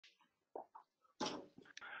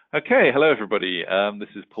Okay, hello everybody. This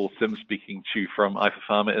is Paul Sims speaking to you from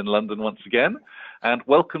Eyeforpharma in London once again, and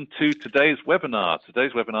welcome to today's webinar.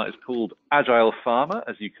 Today's webinar is called Agile Pharma,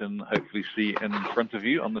 as you can hopefully see in front of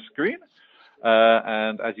you on the screen.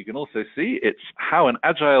 And as you can also see, it's how an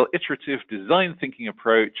agile, iterative design thinking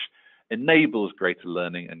approach enables greater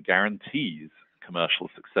learning and guarantees commercial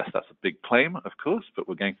success. That's a big claim, of course, but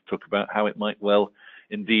we're going to talk about how it might well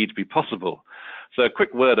indeed be possible. So a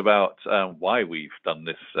quick word about why we've done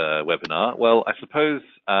this webinar. Well, I suppose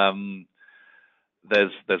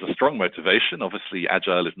there's a strong motivation. Obviously,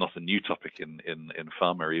 agile is not a new topic in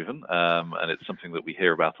pharma even, and it's something that we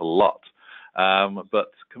hear about a lot.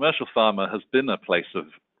 But commercial pharma has been a place of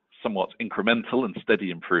somewhat incremental and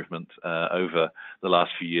steady improvement over the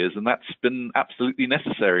last few years, and that's been absolutely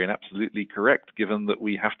necessary and absolutely correct, given that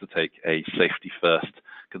we have to take a safety-first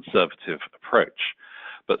conservative approach.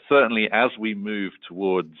 But certainly, as we move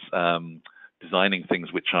towards designing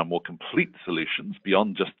things which are more complete solutions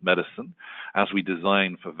beyond just medicine, as we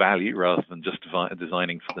design for value rather than just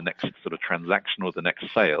designing for the next sort of transaction or the next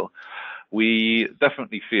sale, we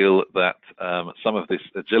definitely feel that some of this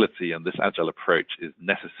agility and this agile approach is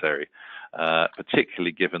necessary,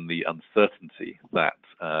 particularly given the uncertainty that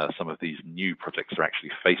some of these new projects are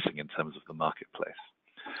actually facing in terms of the marketplace.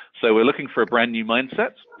 So we're looking for a brand new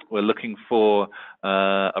mindset. We're looking for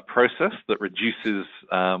a process that reduces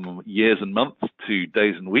years and months to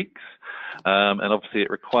days and weeks. And obviously it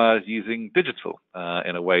requires using digital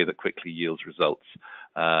in a way that quickly yields results.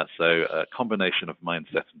 So a combination of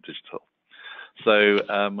mindset and digital.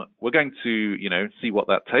 So we're going to, see what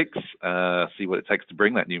that takes, see what it takes to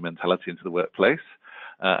bring that new mentality into the workplace,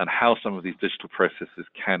 and how some of these digital processes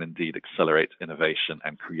can indeed accelerate innovation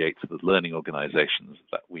and create the learning organizations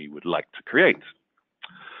that we would like to create.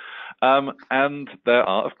 And there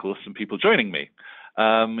are, of course, some people joining me.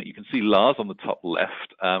 You can see Lars on the top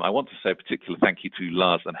left. I want to say a particular thank you to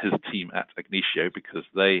Lars and his team at Ignitio, because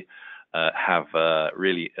they have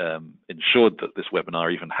really ensured that this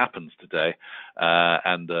webinar even happens today,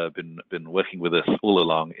 and been working with us all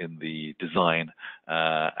along in the design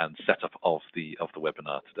and setup of the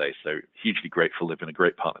webinar today. So hugely grateful. They've been a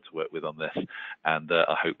great partner to work with on this, and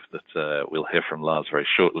I hope that we'll hear from Lars very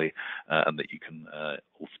shortly, and that you can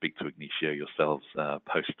all speak to Ignitio yourselves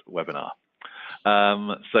post-webinar.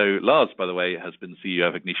 So Lars, by the way, has been CEO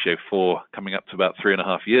of Ignitio for coming up to about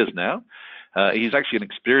 3.5 years now. He's actually an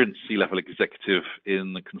experienced C-level executive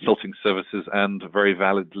in the consulting services and very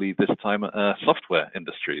validly this time software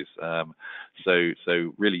industries.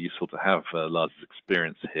 So really useful to have Lars'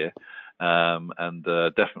 experience here, and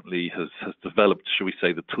definitely has developed, shall we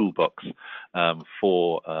say, the toolbox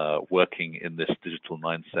for working in this digital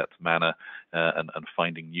mindset manner, and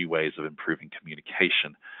finding new ways of improving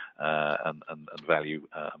communication and value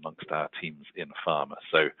amongst our teams in pharma.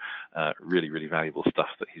 So really, really valuable stuff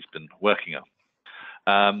that he's been working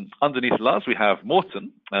on. Underneath Lars, we have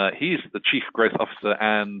Morten. He's the Chief Growth Officer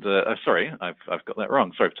and, sorry, I've got that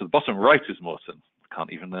wrong. Sorry, to the bottom right is Morten. I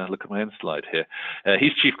can't even look at my own slide here.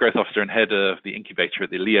 He's Chief Growth Officer and head of the incubator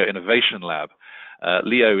at the Leo Innovation Lab.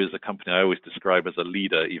 Leo is a company I always describe as a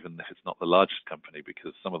leader, even if it's not the largest company,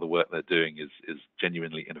 because some of the work they're doing is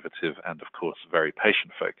genuinely innovative and, of course, very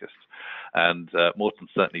patient-focused. And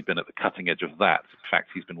Morten's certainly been at the cutting edge of that. In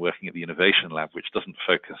fact, he's been working at the Innovation Lab, which doesn't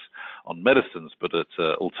focus on medicines, but at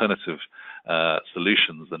alternative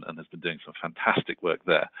solutions, and has been doing some fantastic work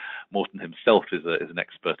there. Morten himself is an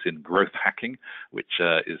expert in growth hacking, which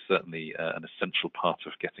is certainly an essential part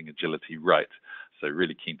of getting agility right. So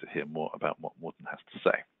really keen to hear more about what Morten has to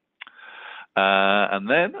say. And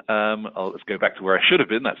then let's go back to where I should have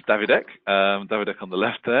been. That's Davidek. Davidek on the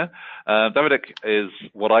left there. Davidek is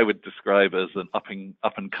what I would describe as an up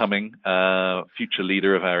and coming future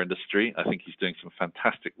leader of our industry. I think he's doing some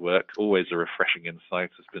fantastic work. Always a refreshing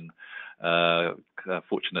insight. Has been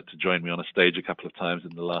fortunate to join me on a stage a couple of times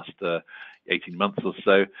in the last 18 months or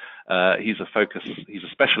so. He's a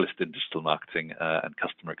specialist in digital marketing and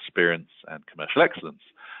customer experience and commercial excellence.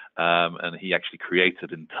 And he actually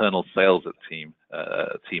created internal sales at a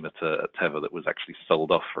team at Teva that was actually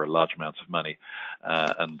sold off for a large amount of money,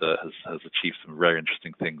 and has achieved some very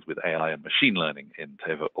interesting things with AI and machine learning in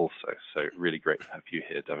Teva also. So really great to have you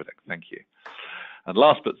here, Davidek. Thank you. And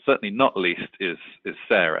last but certainly not least is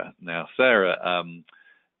Sarah. Now, Sarah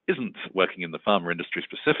isn't working in the pharma industry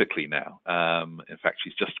specifically now. In fact,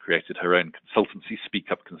 she's just created her own consultancy,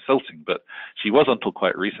 Speak Up Consulting, but she was until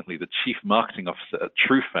quite recently the Chief Marketing Officer at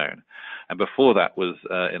TruePhone, and before that was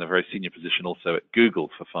in a very senior position also at Google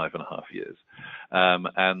for 5.5 years,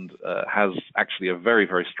 and has actually a very,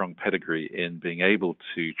 very strong pedigree in being able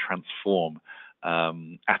to transform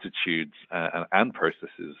attitudes and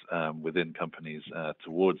processes within companies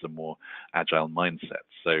towards a more agile mindset.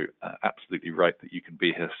 So absolutely right that you can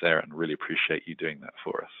be here, Sarah, and really appreciate you doing that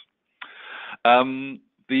for us.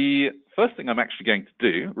 The first thing I'm actually going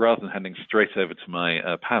to do, rather than handing straight over to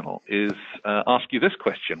my panel, is ask you this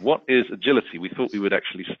question. What is agility? We thought we would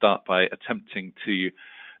actually start by attempting to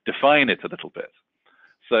define it a little bit.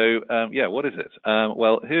 So yeah, what is it?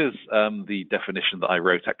 Well, here's the definition that I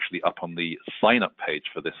wrote actually up on the sign-up page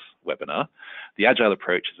for this webinar. The agile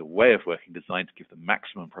approach is a way of working designed to give the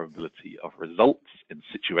maximum probability of results in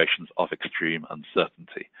situations of extreme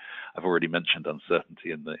uncertainty. I've already mentioned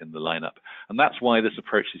uncertainty in the lineup, and that's why this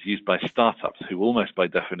approach is used by startups who almost by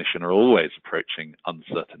definition are always approaching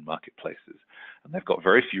uncertain marketplaces. And they've got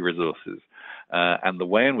very few resources. And the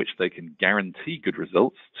way in which they can guarantee good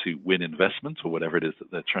results to win investment or whatever it is that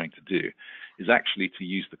they're trying to do is actually to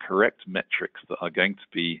use the correct metrics that are going to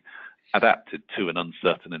be adapted to an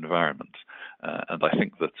uncertain environment. And I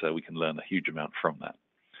think that we can learn a huge amount from that.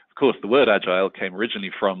 Of course, the word agile came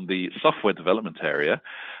originally from the software development area.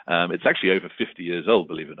 It's actually over 50 years old,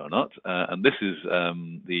 believe it or not. And this is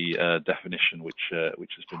the definition which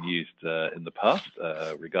has been used in the past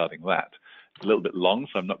regarding that. It's a little bit long,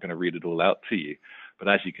 so I'm not going to read it all out to you. But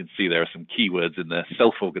as you can see, there are some keywords in there: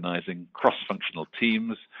 self-organizing, cross-functional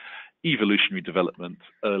teams, evolutionary development,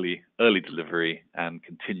 early delivery, and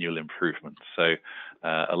continual improvement. So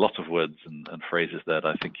a lot of words and phrases that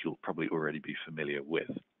I think you'll probably already be familiar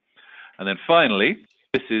with. And then finally,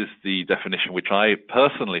 this is the definition which I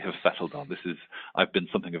personally have settled on. I've been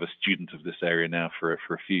something of a student of this area now for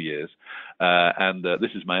a few years. And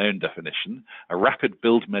this is my own definition: a rapid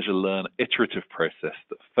build, measure, learn, iterative process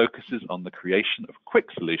that focuses on the creation of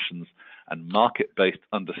quick solutions and market-based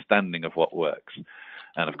understanding of what works.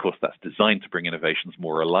 And of course, that's designed to bring innovations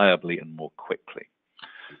more reliably and more quickly.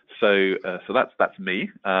 So that's me,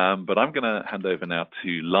 but I'm going to hand over now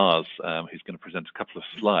to Lars, who's going to present a couple of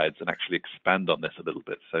slides and actually expand on this a little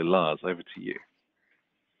bit. So Lars, over to you.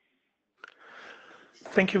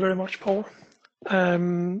 Thank you very much, Paul.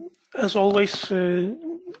 As always,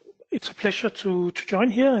 it's a pleasure to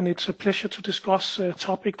join here, and it's a pleasure to discuss a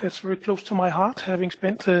topic that's very close to my heart, having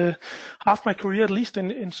spent half my career at least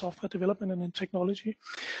in software development and in technology.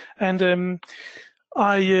 And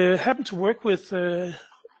I happen to work with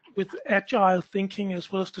agile thinking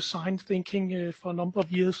as well as design thinking for a number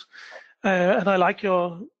of years, and I like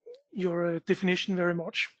your definition very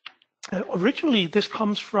much. Originally, this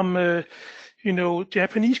comes from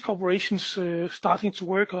Japanese corporations starting to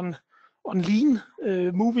work on lean,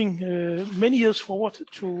 moving many years forward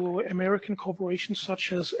to American corporations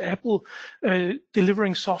such as Apple,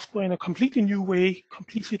 delivering software in a completely new way,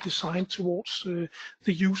 completely designed towards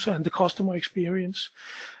the user and the customer experience.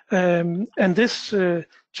 And this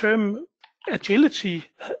term agility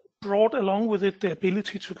brought along with it the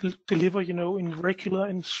ability to deliver, in regular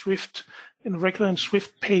and swift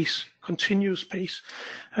pace, continuous pace.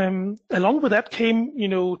 Along with that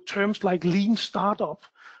came, terms like lean startup,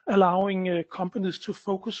 allowing companies to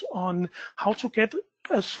focus on how to get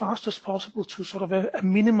as fast as possible to sort of a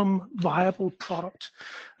minimum viable product.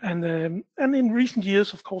 And in recent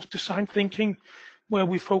years, of course, design thinking, where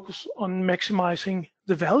we focus on maximizing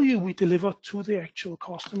the value we deliver to the actual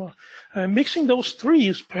customer. Mixing those three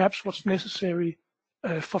is perhaps what's necessary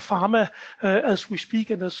for pharma as we speak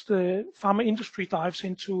and as the pharma industry dives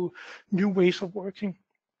into new ways of working.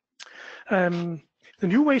 The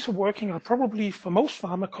new ways of working are probably for most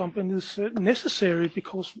pharma companies necessary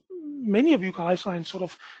because many of you guys are in sort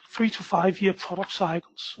of 3 to 5 year product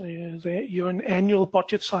cycles. You're in annual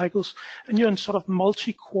budget cycles, and you're in sort of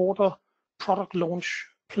multi-quarter product launch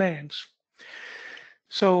plans.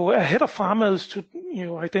 So ahead of pharma is to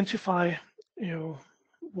identify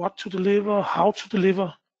what to deliver, how to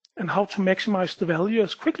deliver, and how to maximize the value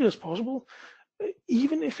as quickly as possible,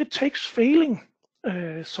 even if it takes failing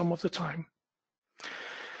some of the time.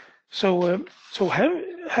 So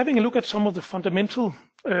having a look at some of the fundamental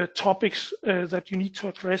topics that you need to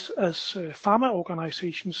address as pharma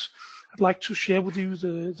organizations, I'd like to share with you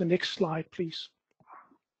the next slide, please.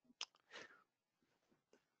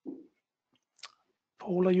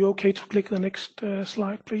 Paul, are you okay to click the next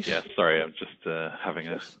slide, please? Yeah, sorry, I'm just having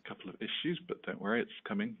a couple of issues, but don't worry, it's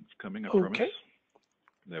coming, I promise. Okay.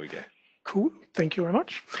 There we go. Cool, thank you very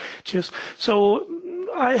much. Cheers. So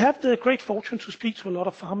I have the great fortune to speak to a lot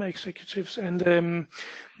of pharma executives, and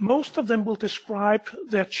most of them will describe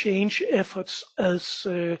their change efforts as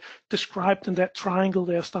described in that triangle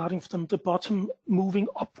there, starting from the bottom, moving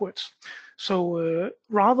upwards. So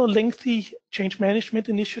rather lengthy change management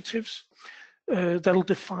initiatives that'll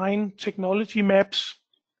define technology maps,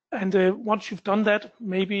 once you've done that,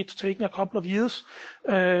 maybe it's taken a couple of years,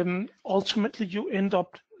 ultimately you end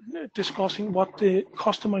up discussing what the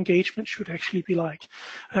customer engagement should actually be like.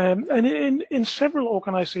 And in several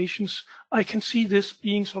organizations, I can see this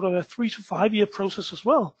being sort of a 3 to 5 year process as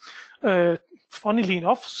well. Funnily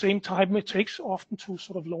enough, same time it takes often to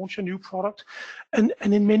sort of launch a new product. And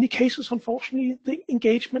in many cases, unfortunately, the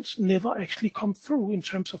engagements never actually come through in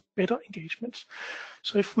terms of better engagements.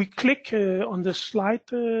 So if we click on the slide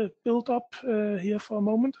build up here for a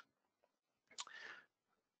moment.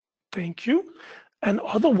 Thank you.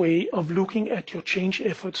 Another way of looking at your change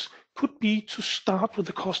efforts could be to start with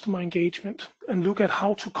the customer engagement and look at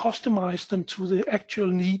how to customize them to the actual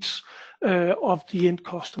needs of the end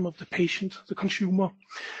customer, of the patient, the consumer.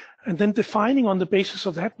 And then defining on the basis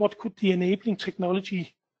of that, what could the enabling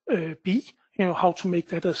technology be? You know, how to make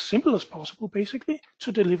that as simple as possible, basically,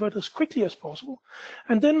 to deliver it as quickly as possible.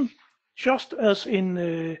 And then, just as in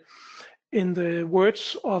the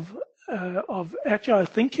words of agile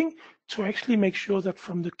thinking, to actually make sure that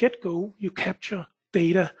from the get-go you capture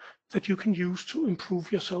data that you can use to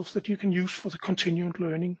improve yourself, that you can use for the continued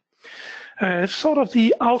learning. Sort of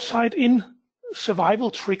the outside-in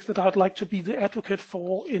survival trick that I'd like to be the advocate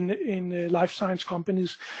for in life science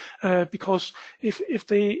companies, because if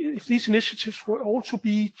these initiatives were all to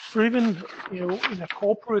be driven, you know, in a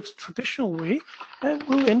corporate traditional way,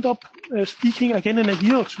 we'll end up speaking again in a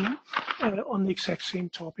year or two on the exact same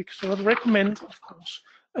topic. So I'd recommend, of course,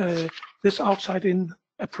 this outside-in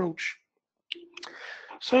approach.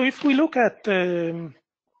 So if we look at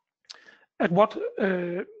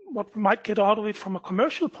what we might get out of it from a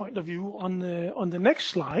commercial point of view on the next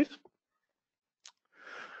slide,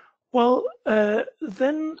 well,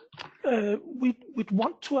 then we'd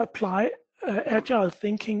want to apply agile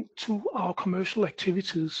thinking to our commercial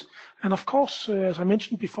activities. And of course, as I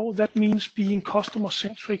mentioned before, that means being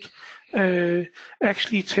customer-centric,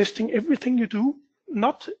 actually testing everything you do,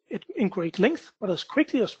 not in great length, but as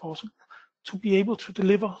quickly as possible, to be able to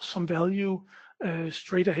deliver some value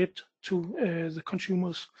straight ahead to the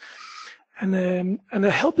consumers. And a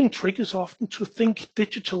helping trick is often to think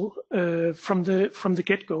digital from the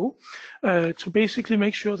get-go, to basically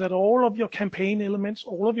make sure that all of your campaign elements,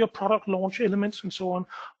 all of your product launch elements, and so on,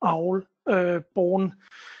 are all born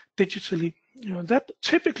digitally. You know, that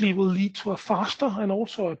typically will lead to a faster and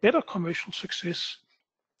also a better commercial success,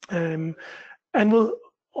 and will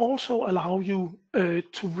also allow you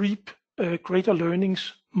to reap greater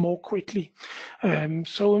learnings more quickly.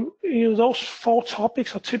 So you know, those 4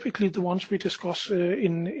 topics are typically the ones we discuss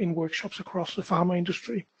in workshops across the pharma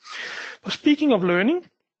industry. But speaking of learning,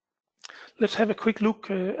 let's have a quick look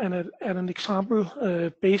at an example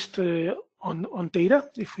based on data.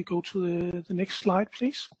 If we go to the next slide,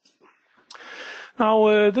 please.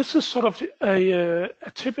 Now, this is sort of a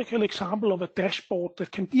typical example of a dashboard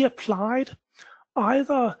that can be applied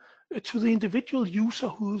either to the individual user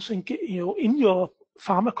who's in your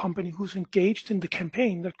pharma company who's engaged in the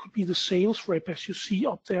campaign. That could be the sales rep, as you see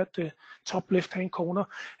up there at the top left-hand corner.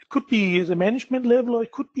 It could be the management level, or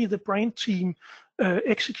it could be the brand team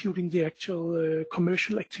executing the actual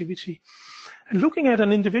commercial activity. And looking at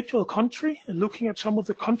an individual country, and looking at some of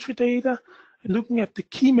the country data, and looking at the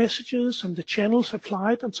key messages and the channels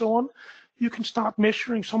applied and so on, you can start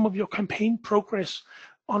measuring some of your campaign progress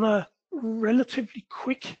on a relatively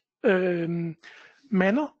quick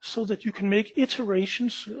manner, so that you can make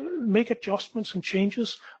iterations, make adjustments and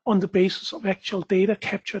changes on the basis of actual data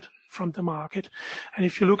captured from the market. And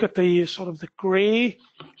if you look at the sort of the gray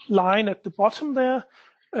line at the bottom there,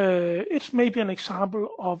 it's maybe an example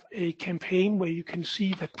of a campaign where you can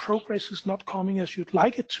see that progress is not coming as you'd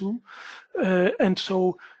like it to, and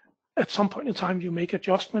so at some point in time you make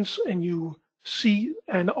adjustments and you see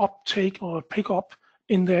an uptake or a pickup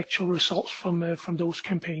in the actual results from those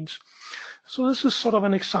campaigns. So this is sort of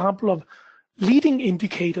an example of leading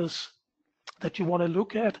indicators that you want to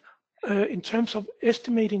look at in terms of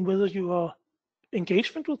estimating whether your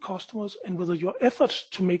engagement with customers and whether your efforts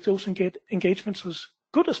to make those engagements as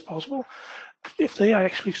good as possible, if they are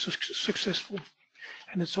actually successful.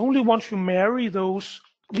 And it's only once you marry those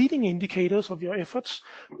leading indicators of your efforts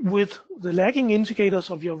with the lagging indicators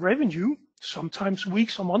of your revenue, sometimes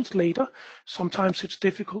weeks or months later, sometimes it's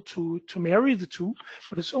difficult to marry the two,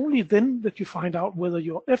 but it's only then that you find out whether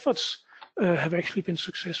your efforts have actually been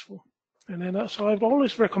successful. And then, so I'd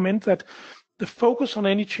always recommend that the focus on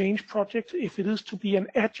any change project, if it is to be an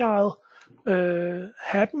agile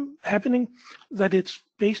happening, that it's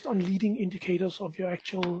based on leading indicators of your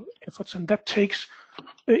actual efforts, and that takes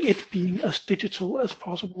it being as digital as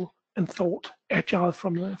possible and thought agile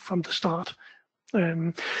from the start.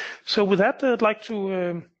 So with that, I'd like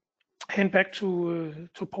to hand back to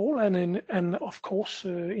Paul and of course,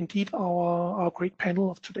 indeed, our great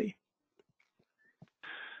panel of today.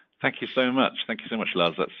 Thank you so much. Thank you so much,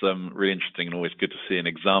 Lars. That's really interesting and always good to see an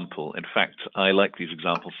example. In fact, I like these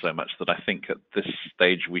examples so much that I think at this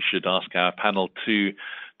stage we should ask our panel to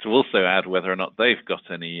also add whether or not they've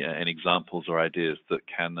got any examples or ideas that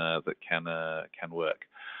can work.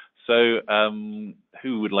 So,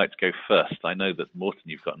 who would like to go first? I know that Morten,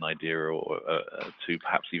 you've got an idea or two,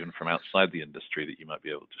 perhaps even from outside the industry, that you might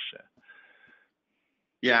be able to share.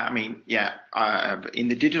 Yeah, I mean, in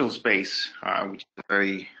the digital space, which is a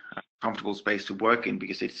very comfortable space to work in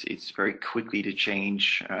because it's very quickly to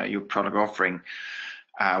change your product offering.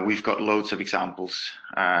 We've got loads of examples,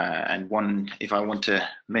 and one, if I want to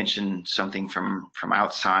mention something from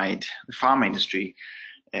outside the pharma industry,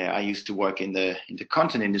 I used to work in the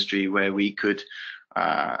content industry where we could.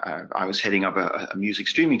 I was heading up a music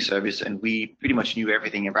streaming service, and we pretty much knew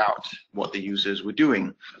everything about what the users were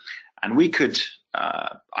doing, and we could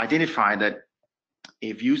identify that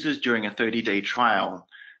if users during a 30-day trial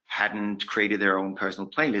hadn't created their own personal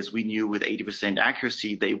playlist, we knew with 80%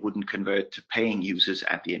 accuracy they wouldn't convert to paying users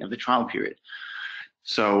at the end of the trial period.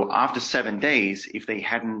 So after 7 days, if they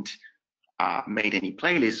hadn't made any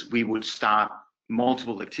playlists, we would start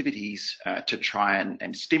multiple activities to try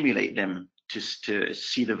and stimulate them to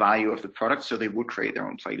see the value of the product, so they would create their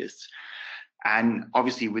own playlists. And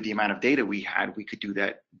obviously, with the amount of data we had, we could do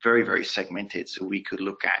that very, very segmented. So we could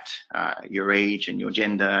look at your age and your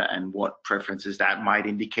gender and what preferences that might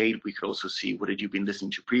indicate. We could also see what had you been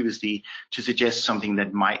listening to previously to suggest something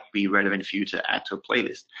that might be relevant for you to add to a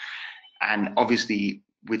playlist. And obviously,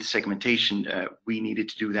 with segmentation, we needed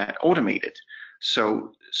to do that automated.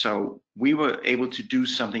 So we were able to do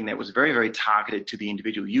something that was very, very targeted to the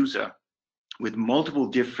individual user with multiple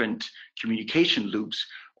different communication loops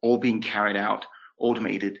all being carried out,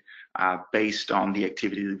 automated, based on the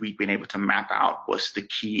activity that we've been able to map out was the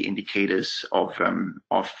key indicators of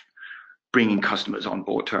bringing customers on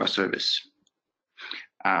board to our service.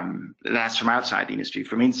 That's from outside the industry.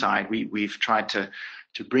 From inside, we've tried to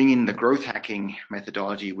bring in the growth hacking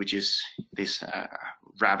methodology, which is this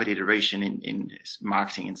rapid iteration in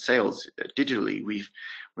marketing and sales digitally.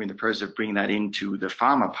 We're in the process of bringing that into the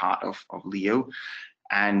pharma part of Leo.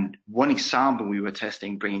 And one example we were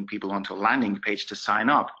testing, bringing people onto a landing page to sign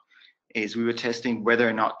up, is we were testing whether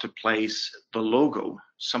or not to place the logo,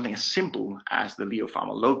 something as simple as the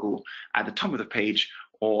Eyeforpharma logo, at the top of the page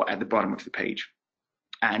or at the bottom of the page.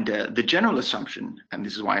 And the general assumption, and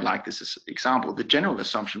this is why I like this as an example, the general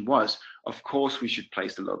assumption was, of course, we should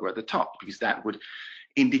place the logo at the top because that would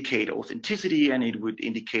indicate authenticity and it would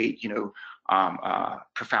indicate,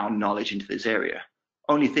 profound knowledge into this area.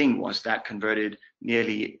 Only thing was that converted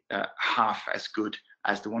nearly half as good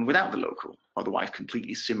as the one without the logo, otherwise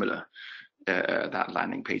completely similar, that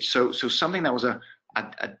landing page. So something that was a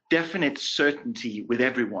definite certainty with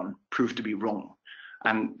everyone proved to be wrong.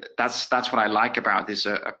 And that's what I like about this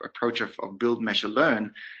approach of build, measure,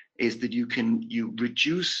 learn, is that you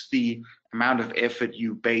reduce the amount of effort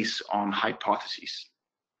you base on hypotheses.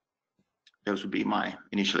 Those would be my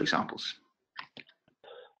initial examples.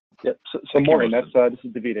 Yep. So Morten, this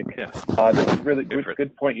is David. Yeah. This is really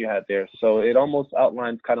good point you had there. So it almost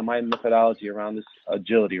outlines kind of my methodology around this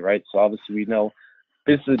agility, right? So obviously we know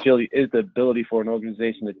business agility is the ability for an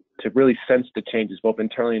organization to really sense the changes both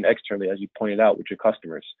internally and externally, as you pointed out, with your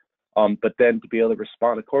customers. But then to be able to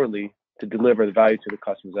respond accordingly to deliver the value to the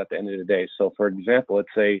customers at the end of the day. So for example,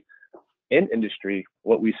 let's say in industry,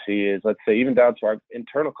 what we see is, let's say even down to our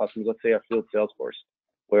internal customers, let's say our field sales force,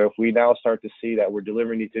 where if we now start to see that we're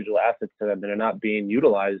delivering these digital assets to them and they're not being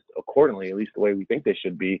utilized accordingly, at least the way we think they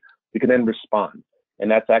should be, we can then respond. And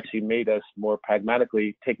that's actually made us more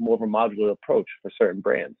pragmatically take more of a modular approach for certain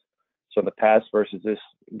brands. So in the past, versus this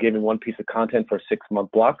giving one piece of content for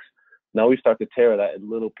 6-month blocks, now we start to tear that in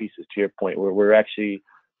little pieces, to your point, where we're actually,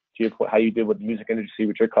 to your point, how you did with the music industry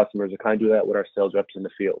with your customers, to kind of do that with our sales reps in the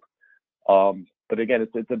field. But again,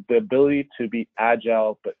 it's the ability to be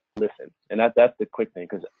agile, but listen. And that's the quick thing,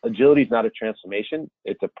 because agility is not a transformation,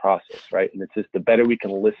 it's a process, right? And it's just the better we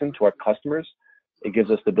can listen to our customers, it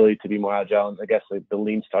gives us the ability to be more agile. And I guess like the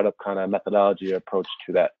lean startup kind of methodology or approach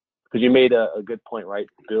to that. Because you made a good point, right?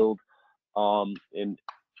 Build, and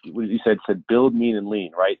what you said build, mean, and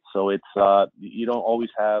lean, right? So it's, you don't always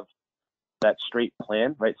have that straight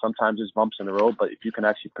plan, right? Sometimes there's bumps in the road, but if you can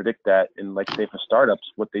actually predict that, and like say for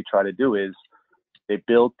startups, what they try to do is they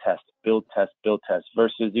build, test,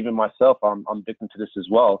 versus even myself, I'm victim to this as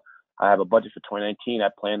well. I have a budget for 2019. I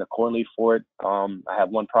plan accordingly for it. I have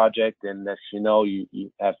one project, and as you know,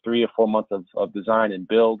 you have 3 or 4 months of design and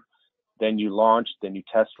build. then you launch, then you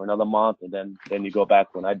test for another month, and then you go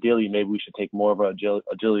back. When ideally, maybe we should take more of an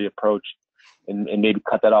agility approach and maybe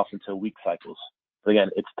cut that off into week cycles. But again,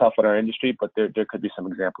 it's tough in our industry, but there could be some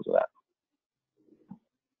examples of that.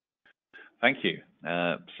 Thank you.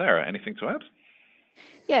 Sarah, anything to add?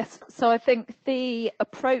 Yes, so I think the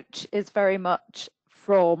approach is very much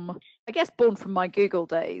from, I guess, born from my Google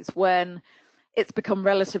days, when it's become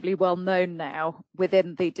relatively well known now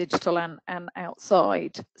within the digital and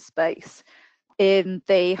outside space in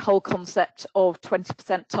the whole concept of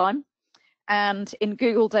 20% time. And in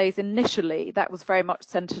Google days initially, that was very much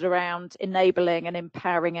centered around enabling and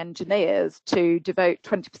empowering engineers to devote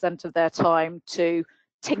 20% of their time to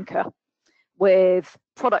tinker with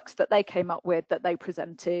products that they came up with, that they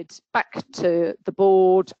presented back to the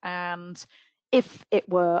board, and if it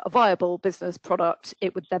were a viable business product,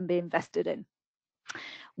 it would then be invested in.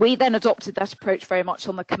 We then adopted that approach very much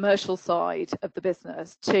on the commercial side of the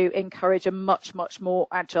business to encourage a much more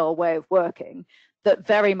agile way of working that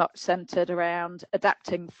very much centered around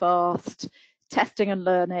adapting fast, testing and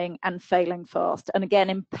learning, and failing fast, and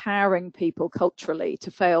again empowering people culturally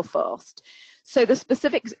to fail fast. So the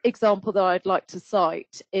specific example that I'd like to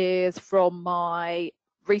cite is from my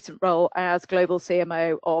recent role as global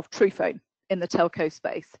CMO of Truphone in the telco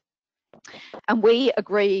space. And we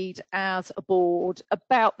agreed as a board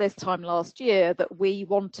about this time last year that we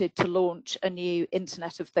wanted to launch a new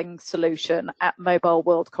Internet of Things solution at Mobile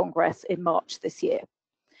World Congress in March this year.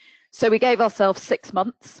 So we gave ourselves 6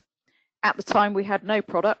 months. At the time, we had no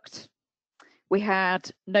product, we had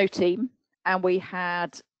no team, and we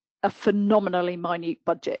had a phenomenally minute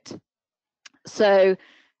budget. So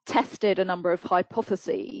tested a number of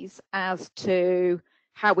hypotheses as to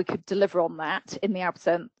how we could deliver on that in the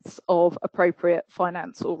absence of appropriate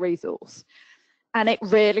finance or resource. And it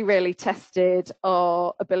really tested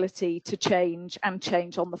our ability to change and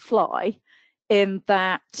change on the fly, in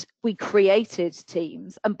that we created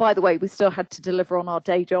teams. And by the way, we still had to deliver on our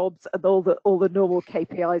day jobs and all the normal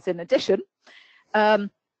KPIs in addition.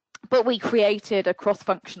 But we created a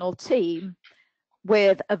cross-functional team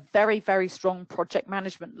with a very strong project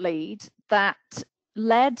management lead that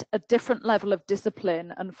led a different level of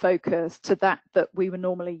discipline and focus to that we were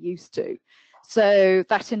normally used to. So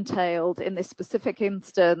that entailed, in this specific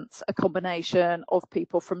instance, a combination of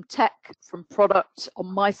people from tech, from product, on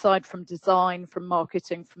my side, from design, from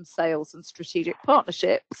marketing, from sales and strategic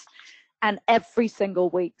partnerships, and every single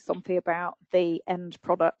week something about the end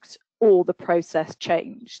product or the process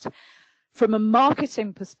changed. From a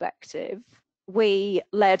marketing perspective, we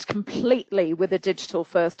led completely with a digital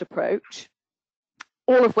first approach,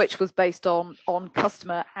 all of which was based on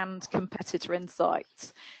customer and competitor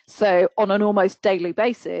insights. So on an almost daily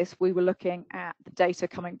basis, we were looking at the data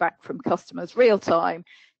coming back from customers real time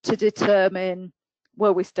to determine,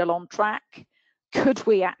 were we still on track? Could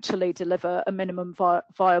we actually deliver a minimum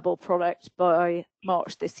viable product by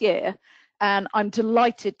March this year? And I'm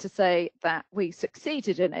delighted to say that we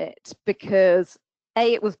succeeded in it because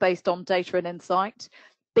A, it was based on data and insight.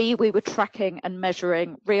 B, we were tracking and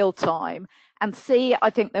measuring real time. And C, I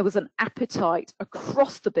think there was an appetite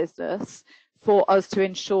across the business for us to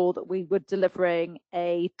ensure that we were delivering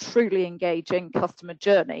a truly engaging customer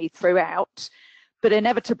journey throughout. But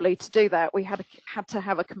inevitably, to do that, we had to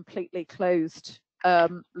have a completely closed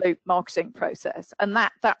loop marketing process. And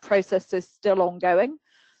that process is still ongoing.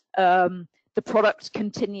 The product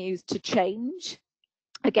continues to change,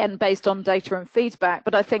 again, based on data and feedback.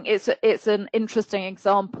 But I think it's an interesting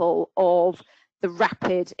example of the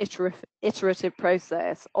rapid iterative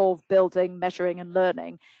process of building, measuring and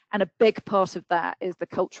learning. And a big part of that is the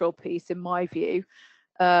cultural piece, in my view,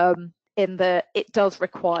 in that it does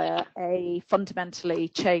require a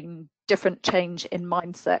fundamentally different change in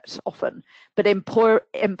mindset often, but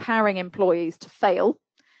empowering employees to fail,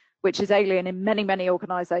 which is alien in many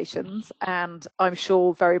organizations, and I'm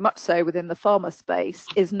sure very much so within the pharma space,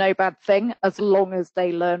 is no bad thing as long as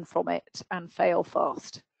they learn from it and fail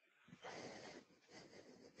fast.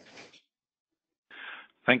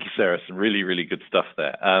 Thank you, Sarah. Some really good stuff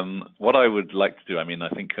there. What I would like to do, I mean, I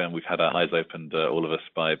think we've had our eyes opened, all of us,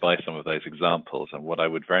 by some of those examples. And what I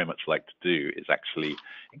would very much like to do is actually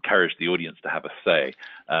encourage the audience to have a say.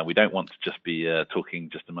 We don't want to just be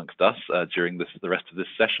talking just amongst us during the rest of this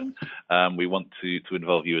session. We want to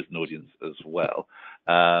involve you as an audience as well.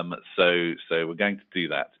 So we're going to do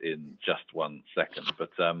that in just 1 second.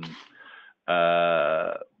 But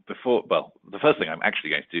the first thing I'm actually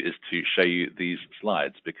going to do is to show you these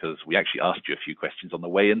slides, because we actually asked you a few questions on the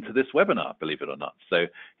way into this webinar, believe it or not. So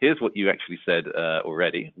here's what you actually said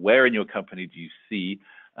already. Where in your company do you see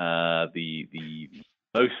the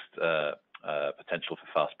most potential for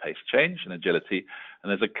fast-paced change and agility, and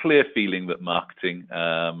there's a clear feeling that marketing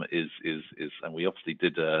is, and we obviously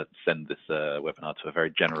did send this webinar to a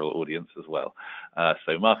very general audience as well.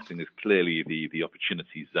 So marketing is clearly the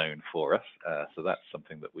opportunity zone for us. So that's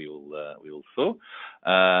something that we all saw.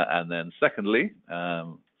 And then secondly,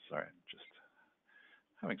 sorry, just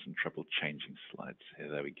having some trouble changing slides here.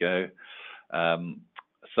 There we go.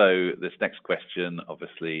 So this next question,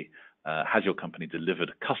 obviously, has your company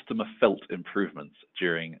delivered customer felt improvements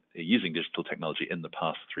during using digital technology in the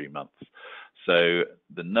past 3 months? So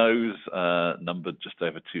the no's numbered just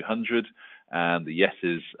over 200, and the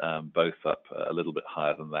yeses both up a little bit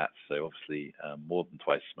higher than that. So obviously more than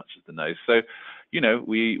twice as much as the no's. So, you know,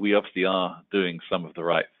 we obviously are doing some of the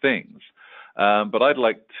right things. But I'd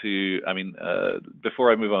like to, I mean,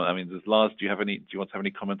 before I move on, I mean, Lars, do you want to have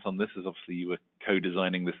any comments on this? As obviously you were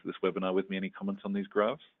co-designing this webinar with me. Any comments on these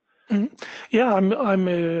graphs? Mm-hmm. Yeah,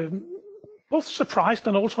 I'm both surprised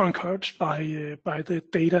and also encouraged by the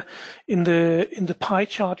data. In the pie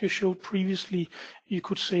chart you showed previously, you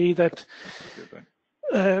could say that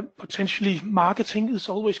potentially marketing is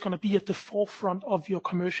always going to be at the forefront of your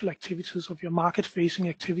commercial activities, of your market-facing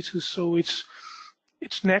activities. So it's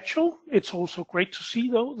natural. It's also great to see,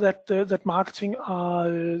 though, that marketing are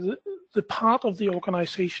the part of the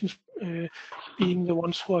organizations being the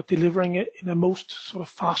ones who are delivering it in a most sort of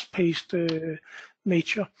fast-paced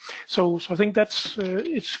nature. So I think that's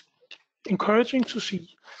it's encouraging to see.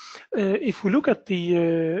 If we look at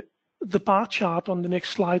the bar chart on the next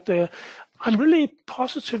slide there, I'm really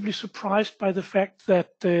positively surprised by the fact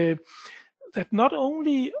that that not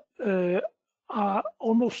only are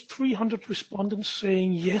almost 300 respondents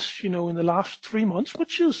saying yes, you know, in the last 3 months,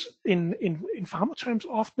 which is in pharma terms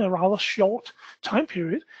often a rather short time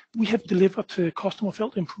period, we have delivered customer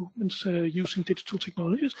felt improvements using digital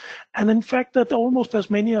technologies. And in fact, that almost as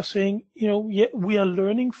many are saying, you know, yeah, we are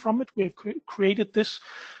learning from it. We have created this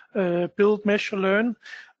build, measure, learn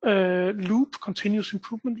loop, continuous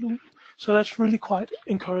improvement loop. So that's really quite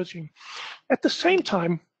encouraging. At the same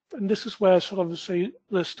time, and this is where I sort of say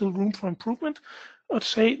there's still room for improvement, I'd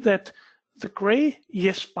say that the gray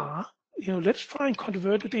yes bar, you know, let's try and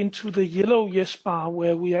convert it into the yellow yes bar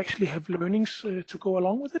where we actually have learnings to go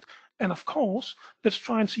along with it. And of course, let's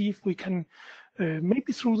try and see if we can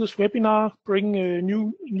maybe through this webinar bring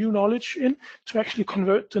new knowledge in to actually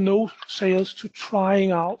convert the no sales to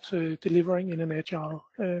trying out delivering in an agile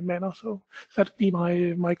manner. So that'd be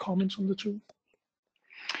my comments on the two.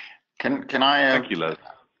 Can I? Thank you, Les.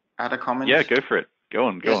 Add a comment? Yeah, go for it. Go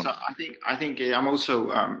on. So I think I'm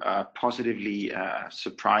also positively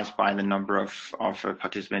surprised by the number of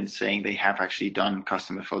participants saying they have actually done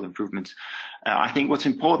customer felt improvements. I think what's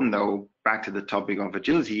important, though, back to the topic of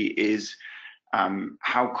agility, is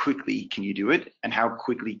how quickly can you do it, and how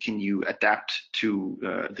quickly can you adapt to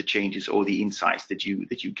the changes or the insights that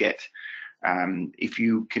you get. If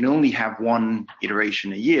you can only have one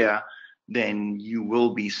iteration a year, then you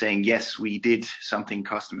will be saying, yes, we did something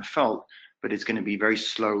customer felt, but it's going to be very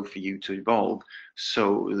slow for you to evolve.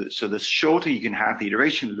 So the shorter you can have the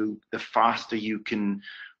iteration loop, the faster you can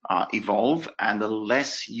evolve, and the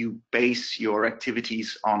less you base your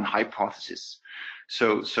activities on hypothesis.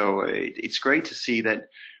 So it's great to see that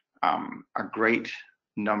a great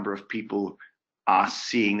number of people are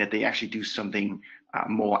seeing that they actually do something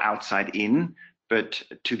more outside in. But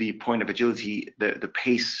to the point of agility, the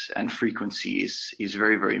pace and frequency is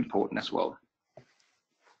very, very important as well.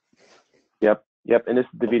 Yep. And this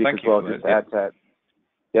is David as well. Just to add that.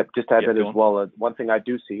 Yep, just to add that as well. One thing I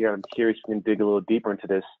do see here, I'm curious if we can dig a little deeper into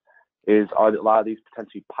this, is are a lot of these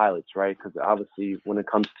potentially pilots, right? Because obviously when it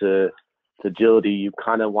comes to agility, you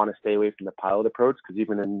kind of want to stay away from the pilot approach, because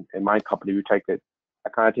even in my company, I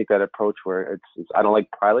kind of take that approach where it's I don't like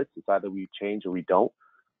pilots. It's either we change or we don't.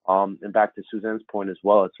 And back to Suzanne's point as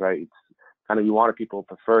well, it's right. It's kind of, you want people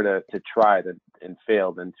prefer to try and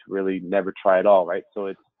fail than to really never try at all, right? So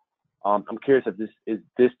it's I'm curious if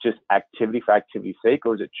this just activity for activity's sake,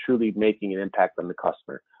 or is it truly making an impact on the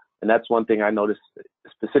customer? And that's one thing I noticed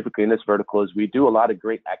specifically in this vertical, is we do a lot of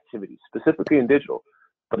great activities, specifically in digital,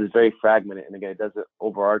 but it's very fragmented. And again, it doesn't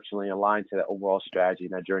overarchingly align to that overall strategy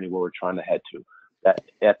and that journey where we're trying to head to. That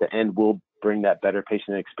at the end will bring that better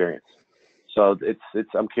patient experience. So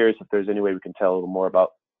I'm curious if there's any way we can tell a little more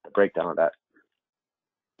about the breakdown of that.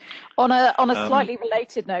 On a slightly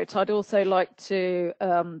related note, I'd also like to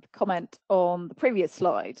comment on the previous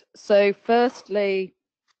slide. So firstly,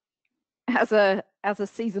 as a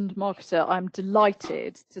seasoned marketer, I'm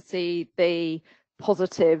delighted to see the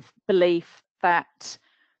positive belief that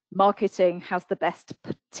marketing has the best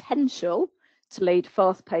potential to lead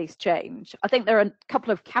fast-paced change. I think there are a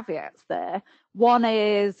couple of caveats there. One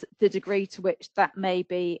is the degree to which that may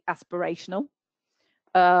be aspirational.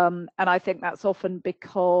 And I think that's often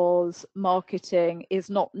because marketing is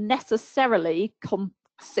not necessarily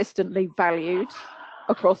consistently valued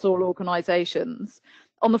across all organizations.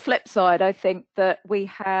 On the flip side, I think that we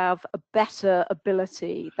have a better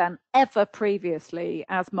ability than ever previously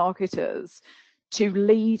as marketers to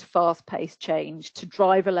lead fast-paced change, to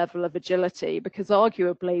drive a level of agility, because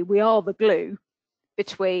arguably we are the glue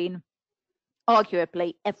between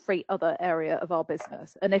arguably every other area of our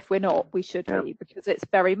business. And if we're not, we should be, because it's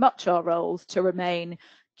very much our roles to remain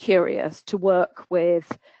curious, to work with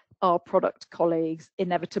our product colleagues,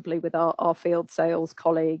 inevitably with our field sales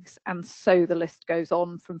colleagues, and so the list goes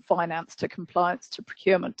on, from finance to compliance to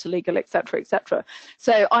procurement to legal, etc., etc.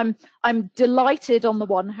 So I'm delighted on the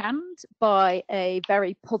one hand by a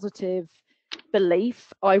very positive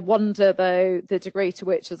belief. I wonder though the degree to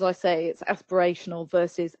which, as I say, it's aspirational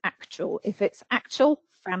versus actual. If it's actual,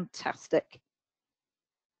 fantastic.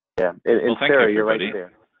 Yeah, and Sarah, you're right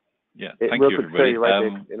there. Yeah, thank you, everybody. Sarah, you're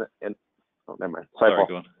right there. Oh, never mind. Sorry, Paul.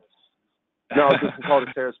 Go on. No, just to call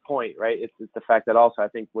to Sarah's point, right? It's the fact that also I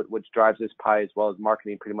think what drives this pie as well as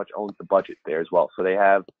marketing pretty much owns the budget there as well. So they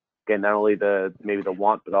have, again, not only maybe the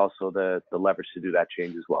want, but also the leverage to do that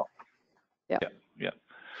change as well. Yeah.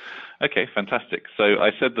 Okay, fantastic. So I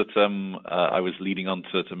said that I was leading on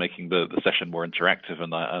to making the session more interactive,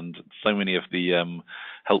 and so many of the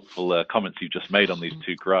helpful comments you just made on these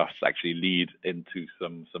two graphs actually lead into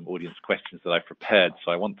some audience questions that I prepared.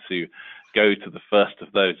 So I want to go to the first of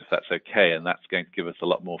those, if that's okay, and that's going to give us a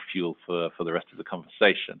lot more fuel for the rest of the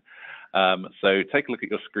conversation. So take a look at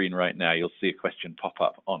your screen right now. You'll see a question pop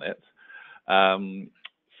up on it.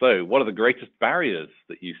 So what are the greatest barriers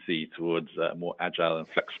that you see towards a more agile and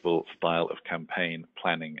flexible style of campaign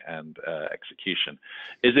planning and execution?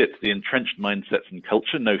 Is it the entrenched mindsets and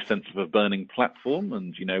culture, no sense of a burning platform,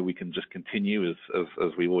 and we can just continue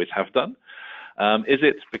as we always have done? Is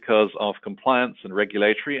it because of compliance and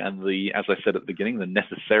regulatory and as I said at the beginning, the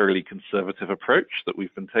necessarily conservative approach that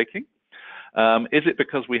we've been taking? Is it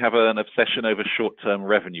because we have an obsession over short-term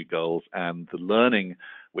revenue goals, and the learning,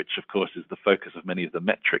 which of course is the focus of many of the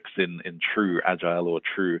metrics in true agile or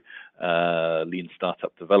true lean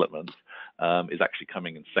startup development, is actually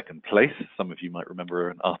coming in second place? Some of you might remember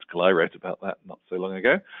an article I wrote about that not so long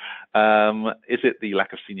ago. Is it the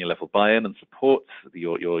lack of senior level buy-in and support?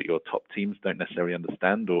 Your top teams don't necessarily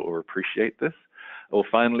understand or appreciate this. Or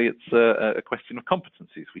finally, it's a question of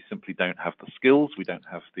competencies. We simply don't have the skills. We don't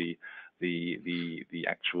have the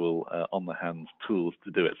actual on-the-hands tools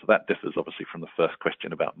to do it. So that differs obviously from the first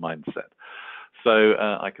question about mindset. So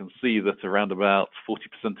I can see that around about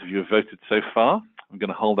 40% of you have voted so far. I'm going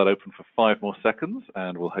to hold that open for 5 more seconds,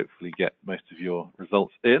 and we'll hopefully get most of your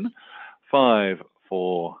results in. 5,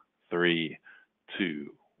 4, 3,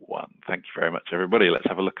 2, 1. Thank you very much, everybody. Let's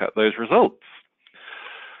have a look at those results.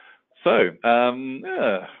 So,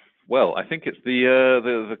 well, I think it's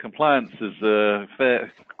the compliance is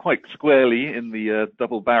quite squarely in the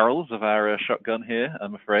double barrels of our shotgun here,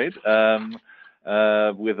 I'm afraid,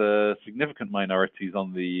 with significant minorities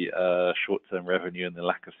on the short-term revenue and the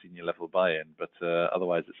lack of senior level buy-in, but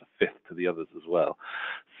otherwise it's a fifth to the others as well.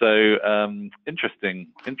 So interesting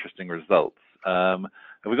results. Have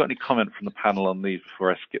we got any comment from the panel on these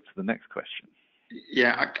before I skip to the next question?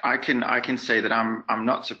 Yeah, I can say that I'm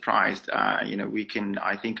not surprised. I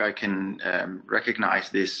think I can recognize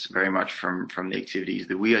this very much from the activities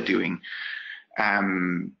that we are doing.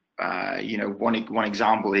 One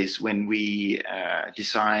example is when we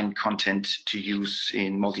design content to use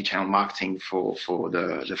in multi-channel marketing for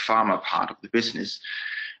the pharma part of the business.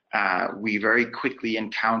 We very quickly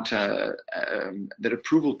encounter that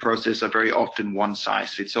approval process are very often one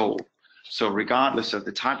size fits all. So regardless of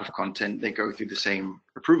the type of content, they go through the same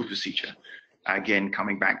approval procedure. Again,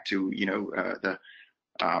 coming back to the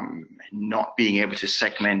not being able to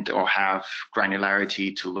segment or have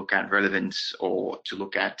granularity to look at relevance or to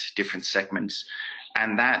look at different segments,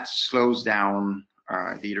 and that slows down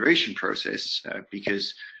the iteration process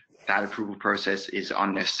because that approval process is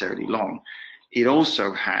unnecessarily long. It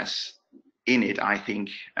also has in it, I think,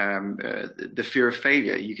 the fear of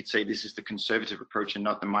failure. You could say this is the conservative approach and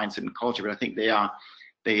not the mindset and culture, but I think they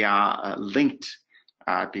are linked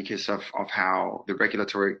because of how the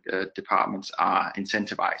regulatory departments are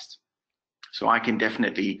incentivized. So I can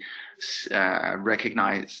definitely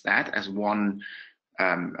recognize that as one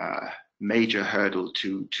major hurdle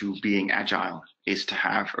to being agile, is to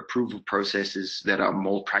have approval processes that are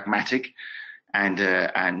more pragmatic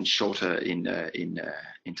and shorter in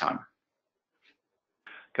time.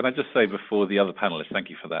 Can I just say before the other panelists, thank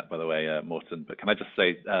you for that, by the way, Morten, but can I just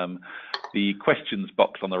say the questions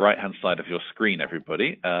box on the right-hand side of your screen,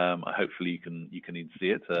 everybody, hopefully you can even see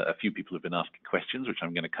it. A few people have been asking questions, which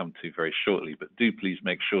I'm going to come to very shortly, but do please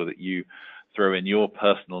make sure that you throw in your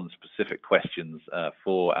personal and specific questions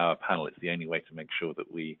for our panel. It's the only way to make sure that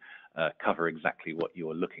we cover exactly what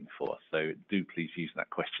you're looking for. So do please use that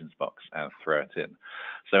questions box and throw it in.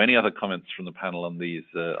 So any other comments from the panel on these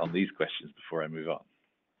questions before I move on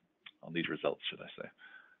these results, should I say?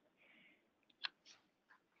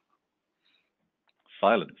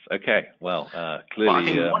 Silence. Okay. Well,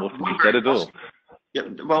 clearly Morten said it all. Yeah.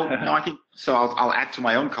 Well, no, I think so. I'll add to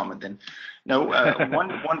my own comment then. No,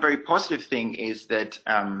 one very positive thing is that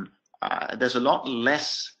there's a lot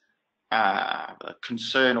less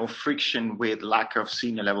concern or friction with lack of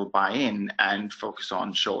senior level buy-in and focus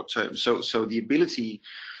on short term. So the ability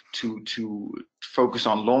to focus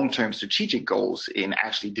on long-term strategic goals in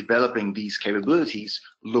actually developing these capabilities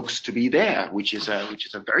looks to be there, which is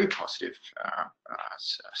a very positive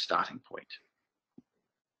starting point.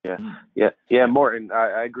 Yeah, Morten,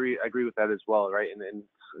 I agree with that as well, right? And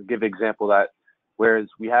give an example that whereas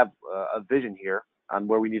we have a vision here on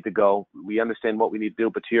where we need to go, we understand what we need to do,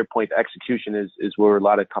 but to your point, execution is where a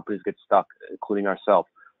lot of companies get stuck, including ourselves.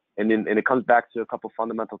 And it comes back to a couple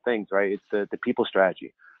fundamental things, right? It's the people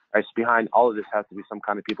strategy. Right, so behind all of this has to be some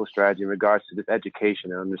kind of people strategy in regards to this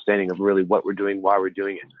education and understanding of really what we're doing, why we're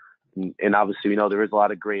doing it. And obviously, we know there is a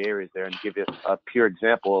lot of gray areas there. And to give you a pure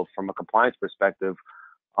example from a compliance perspective,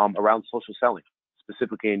 around social selling,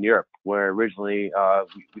 specifically in Europe, where originally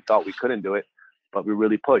we thought we couldn't do it, but we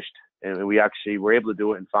really pushed. And we actually were able to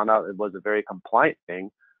do it and found out it was a very compliant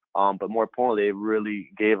thing. But more importantly, it really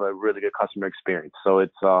gave a really good customer experience. So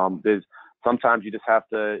it's there's sometimes you just have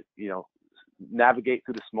to, navigate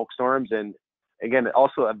through the smoke storms, and again,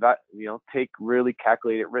 also take really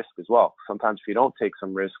calculated risk as well. Sometimes if you don't take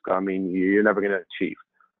some risk, you're never going to achieve.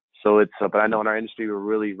 So it's but I know in our industry we're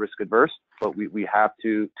really risk adverse, but we have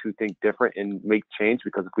to think different and make change,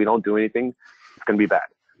 because if we don't do anything, it's going to be bad.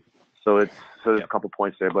 So there's a couple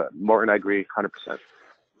points there, but Morten, I agree 100%.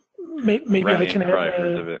 Maybe I can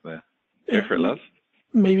add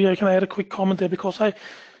maybe I can add a quick comment there, because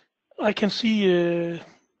I can see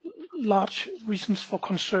large reasons for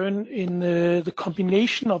concern in the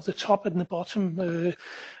combination of the top and the bottom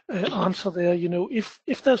answer there.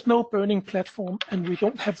 If there's no burning platform and we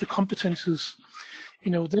don't have the competences,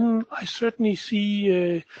 then I certainly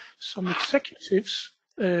see some executives,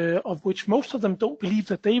 of which most of them don't believe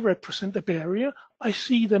that they represent a barrier. I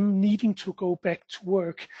see them needing to go back to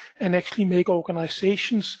work and actually make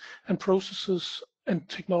organizations and processes and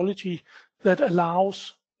technology that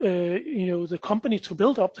allows the company to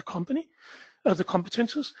build up the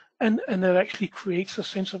competences, and that actually creates a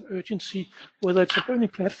sense of urgency. Whether it's a burning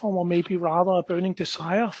platform or maybe rather a burning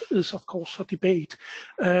desire is of course a debate.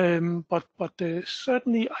 But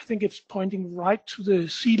certainly I think it's pointing right to the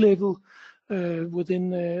C-level within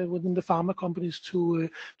the pharma companies to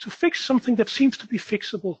fix something that seems to be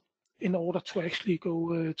fixable in order to actually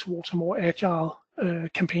go towards a more agile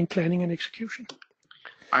campaign planning and execution.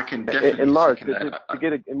 I can definitely. And Lars, to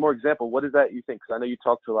get a more example, what is that you think? Because I know you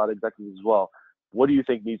talk to a lot of executives as well. What do you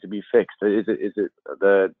think needs to be fixed? Is it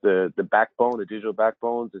the backbone, the digital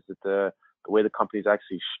backbones? Is it the way the company is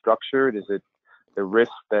actually structured? Is it the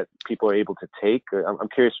risk that people are able to take? I'm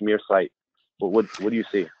curious from your side. What do you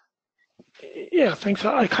see? Yeah, thanks.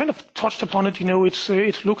 I kind of touched upon it.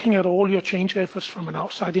 It's looking at all your change efforts from an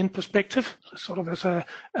outside-in perspective, sort of as a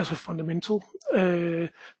fundamental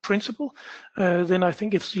principle. Then I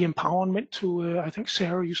think it's the empowerment to. I think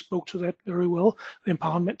Sarah, you spoke to that very well. The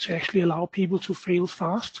empowerment to actually allow people to fail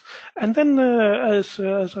fast. And then, as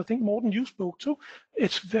I think Morten, you spoke to,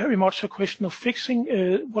 it's very much a question of fixing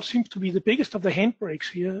what seems to be the biggest of the handbrakes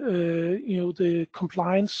here. The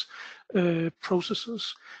compliance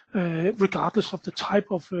processes, regardless of the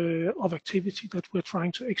type of activity that we're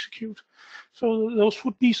trying to execute. So those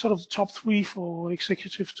would be sort of the top three for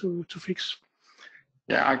executives to fix.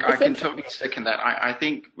 Yeah, I can totally second that. I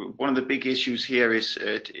think one of the big issues here is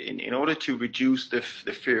in order to reduce the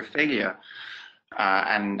fear of failure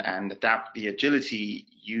and adapt the agility,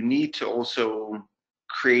 you need to also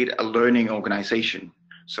create a learning organization.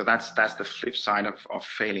 So that's the flip side of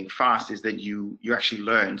failing fast, is that you actually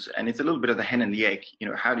learn. And it's a little bit of the hen and the egg.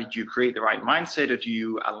 How did you create the right mindset, or do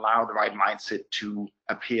you allow the right mindset to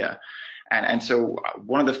appear? And so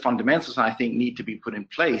one of the fundamentals I think need to be put in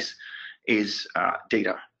place is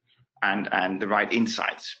data and the right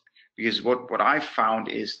insights. Because what I've found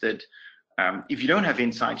is that if you don't have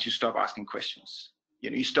insights, you stop asking questions.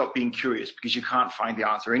 You stop being curious because you can't find the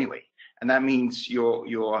answer anyway. and that means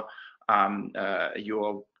your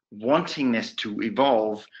wantingness to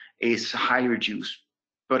evolve is highly reduced.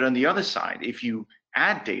 But on the other side, if you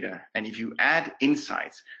add data and if you add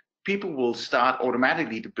insights, people will start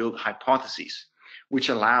automatically to build hypotheses, which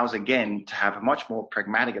allows, again, to have a much more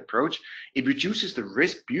pragmatic approach. It reduces the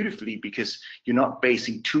risk beautifully because you're not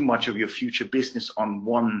basing too much of your future business on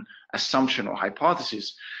one assumption or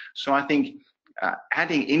hypothesis. So I think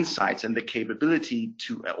adding insights and the capability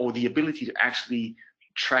to, or the ability to actually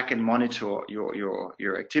track and monitor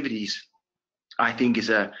your activities, I think is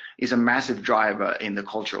a massive driver in the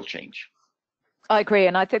cultural change. I agree,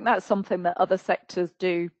 and I think that's something that other sectors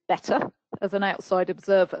do better as an outside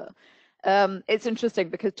observer. It's interesting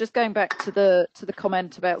because just going back to the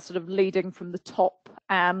comment about sort of leading from the top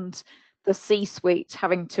and the C-suite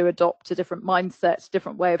having to adopt a different mindset,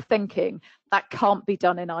 different way of thinking, that can't be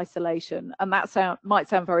done in isolation. And that might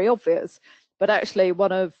sound very obvious, but actually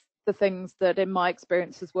one of the things that in my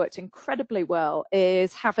experience has worked incredibly well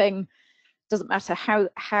is having, doesn't matter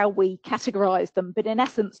how we categorize them, but in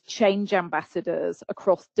essence, change ambassadors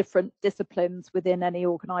across different disciplines within any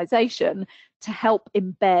organization to help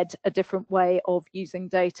embed a different way of using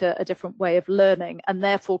data, a different way of learning, and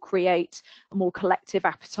therefore create a more collective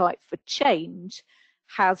appetite for change,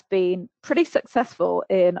 has been pretty successful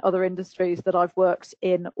in other industries that I've worked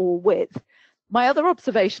in or with. My other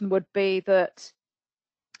observation would be that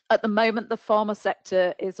at the moment, the pharma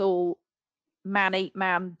sector is all man eat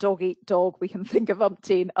man, dog eat dog. We can think of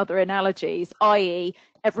umpteen other analogies, i.e.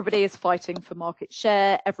 everybody is fighting for market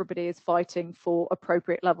share, everybody is fighting for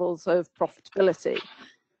appropriate levels of profitability.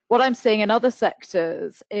 What I'm seeing in other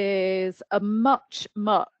sectors is a much,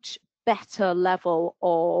 much better level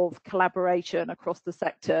of collaboration across the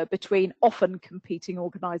sector between often competing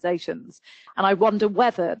organizations. And I wonder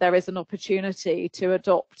whether there is an opportunity to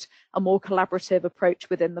adopt a more collaborative approach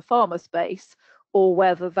within the pharma space, or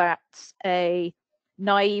whether that's a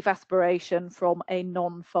naive aspiration from a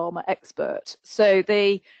non-pharma expert. So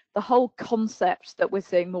the whole concept that we're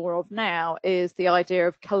seeing more of now is the idea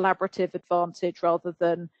of collaborative advantage rather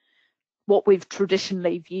than what we've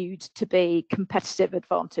traditionally viewed to be competitive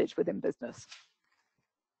advantage within business.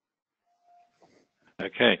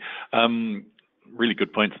 Okay. Really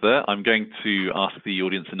good points there. I'm going to ask the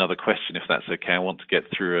audience another question, if that's okay. I want to get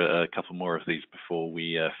through a couple more of these before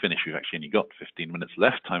we finish. We've actually only got 15 minutes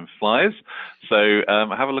left. Time flies. So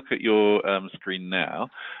have a look at your screen now.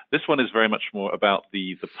 This one is very much more about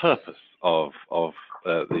the purpose of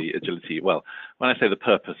the agility. Well, when I say the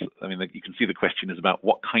purpose, I mean, you can see the question is about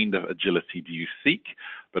what kind of agility do you seek,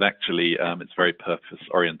 but actually it's very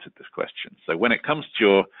purpose-oriented, this question. So when it comes to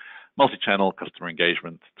your multi-channel customer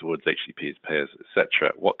engagement towards HCPs, payers, etc.,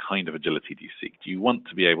 what kind of agility do you seek? Do you want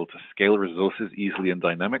to be able to scale resources easily and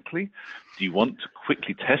dynamically? Do you want to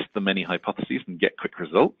quickly test the many hypotheses and get quick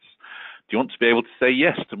results? Do you want to be able to say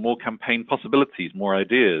yes to more campaign possibilities, more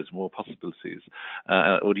ideas, more possibilities?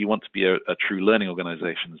 Or do you want to be a true learning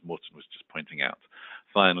organization, as Morten was just pointing out?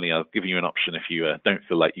 Finally, I'll give you an option if you don't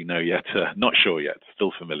feel like you know yet, not sure yet,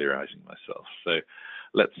 still familiarizing myself. So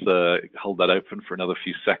let's hold that open for another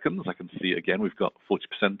few seconds. I can see, again, we've got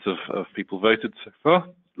 40% of people voted so far.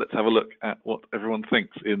 Let's have a look at what everyone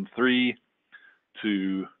thinks in 3,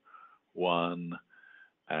 2, 1.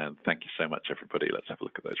 And thank you so much, everybody. Let's have a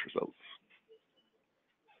look at those results.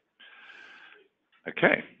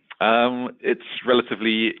 Okay. It's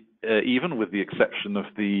relatively even, with the exception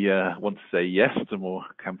of the want to say yes to more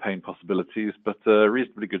campaign possibilities, but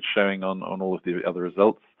reasonably good showing on all of the other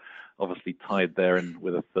results. Obviously tied there in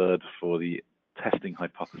with a third for the testing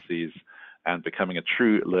hypotheses and becoming a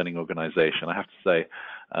true learning organization. I have to say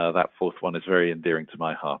that fourth one is very endearing to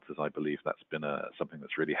my heart, as I believe that's been something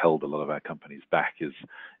that's really held a lot of our companies back, is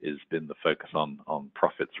been the focus on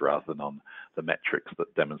profits rather than on the metrics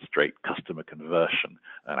that demonstrate customer conversion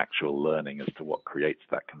and actual learning as to what creates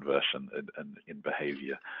that conversion in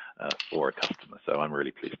behavior for a customer. So I'm really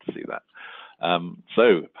pleased to see that.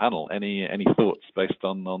 So panel, any thoughts based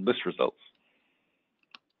on this results?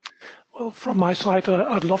 Well, from my side,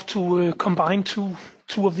 I'd love to combine two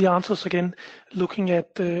of the answers again, looking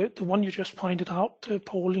at the one you just pointed out,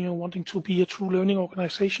 Paul, wanting to be a true learning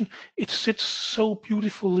organization. It sits so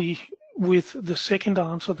beautifully with the second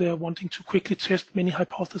answer there, wanting to quickly test many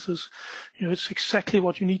hypotheses. It's exactly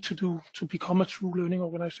what you need to do to become a true learning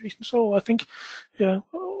organization. So I think, yeah,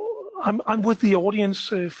 I'm with the audience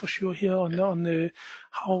for sure here on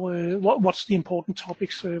what's the important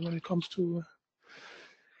topics when it comes to.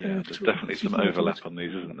 Yeah, there's definitely some overlap on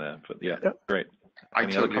these, isn't there? But yeah. Great. I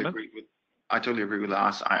totally agree with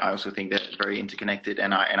Lars. I also think that it's very interconnected,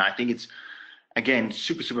 and I think it's, again,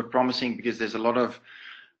 super promising, because there's a lot of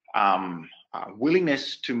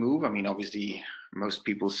willingness to move. I mean, obviously, most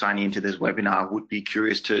people signing into this webinar would be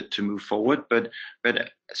curious to move forward, but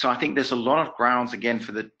so I think there's a lot of grounds again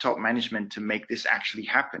for the top management to make this actually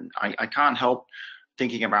happen. I can't help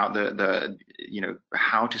thinking about the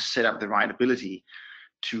how to set up the right ability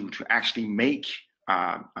to actually make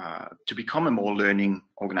to become a more learning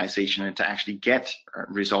organization and to actually get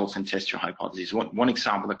results and test your hypotheses. One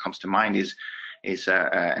example that comes to mind is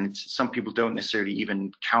and some people don't necessarily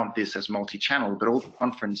even count this as multi-channel, but all the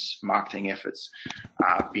conference marketing efforts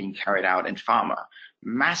being carried out in pharma.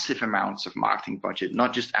 Massive amounts of marketing budget,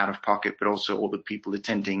 not just out of pocket, but also all the people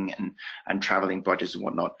attending and traveling budgets and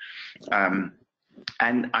whatnot.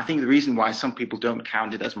 And I think the reason why some people don't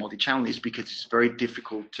count it as multi-channel is because it's very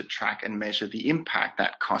difficult to track and measure the impact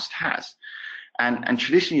that cost has. And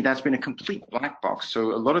traditionally, that's been a complete black box.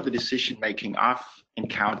 So a lot of the decision making I've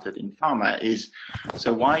encountered in pharma is,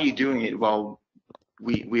 so why are you doing it? Well,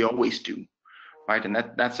 we always do, right? And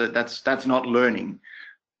that's not learning.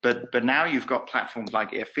 But now you've got platforms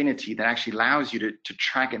like Eyeforpharma that actually allows you to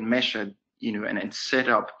track and measure, and set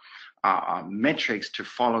up metrics to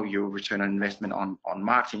follow your return on investment on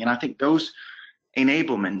marketing. And I think those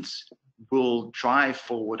enablements will drive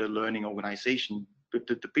forward a learning organization. But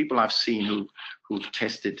the people I've seen who've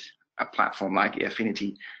tested a platform like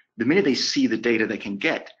Eyeforpharma, the minute they see the data they can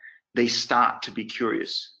get, they start to be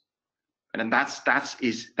curious. And then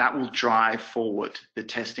that will drive forward the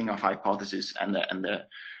testing of hypotheses and the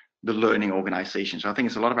learning organization. So I think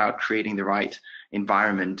it's a lot about creating the right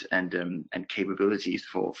environment and capabilities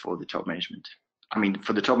for the top management. I mean,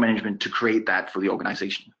 for the top management to create that for the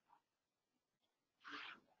organization.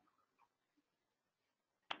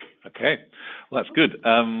 Okay, well, that's good.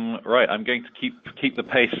 Right, I'm going to keep the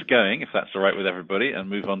pace going, if that's all right with everybody, and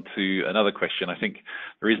move on to another question. I think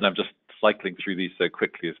the reason I'm just cycling through these so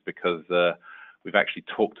quickly is because we've actually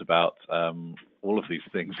talked about all of these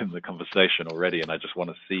things in the conversation already, and I just want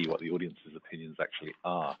to see what the audience's opinions actually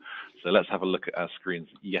are. So let's have a look at our screens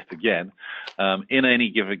yet again. In any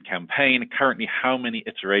given campaign, currently, how many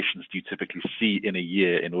iterations do you typically see in a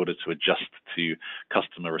year in order to adjust to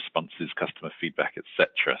customer responses, customer feedback,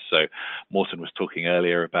 etc.? So Morten was talking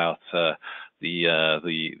earlier about this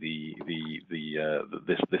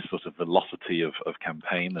sort of velocity of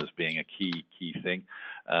campaign as being a key thing.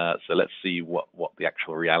 So let's see what the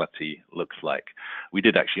actual reality looks like. We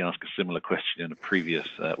did actually ask a similar question in a previous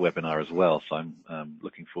webinar as well, so I'm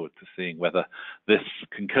looking forward to seeing whether this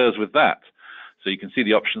concurs with that. So you can see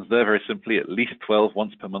the options there very simply: at least 12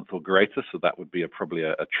 once per month or greater, so that would be probably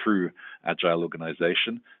a true agile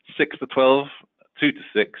organization. 6 to 12, 2 to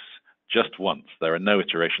 6, just once. There are no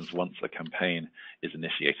iterations once a campaign is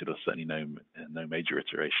initiated, or certainly no major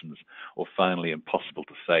iterations. Or finally, impossible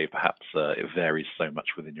to say. Perhaps it varies so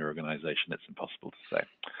much within your organization, it's impossible to say.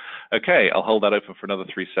 Okay, I'll hold that open for another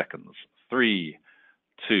 3 seconds. 3,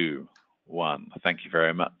 2, 1. Thank you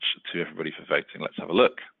very much to everybody for voting. Let's have a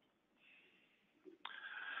look.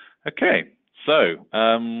 Okay, so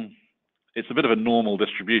it's a bit of a normal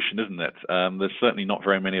distribution, isn't it? There's certainly not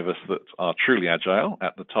very many of us that are truly agile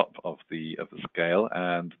at the top of the scale,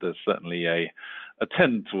 and there's certainly a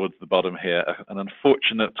 10 towards the bottom here, an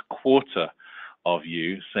unfortunate quarter of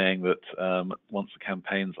you saying that once the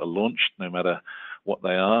campaigns are launched, no matter what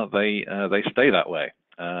they are, they stay that way,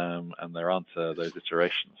 and there aren't those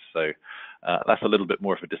iterations. So that's a little bit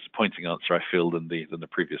more of a disappointing answer, I feel, than the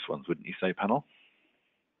previous ones, wouldn't you say, panel?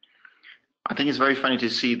 I think it's very funny to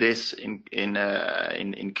see this in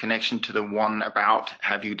connection to the one about,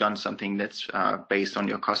 have you done something that's based on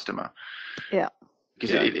your customer? Yeah.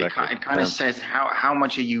 Because it kind of says how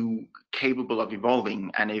much are you capable of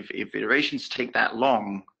evolving, and if iterations take that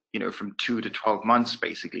long, from 2 to 12 months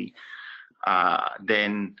basically,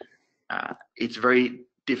 then it's very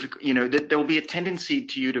difficult. There will be a tendency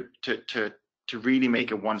to you to really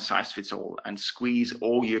make a one-size-fits-all and squeeze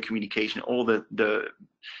all your communication, all the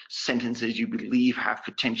sentences you believe have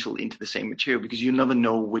potential into the same material, because you never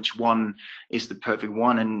know which one is the perfect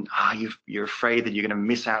one, and you're afraid that you're going to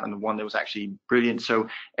miss out on the one that was actually brilliant. So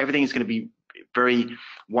everything is going to be very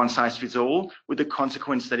one-size-fits-all, with the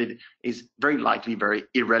consequence that it is very likely very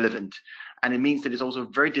irrelevant. And it means that it's also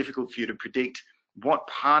very difficult for you to predict what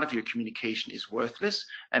part of your communication is worthless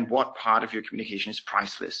and what part of your communication is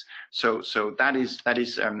priceless. So that is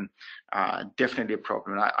definitely a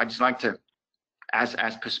problem. I just like to, as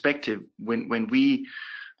perspective, when we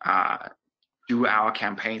do our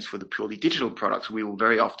campaigns for the purely digital products, we will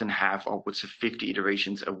very often have upwards of 50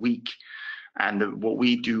 iterations a week. And what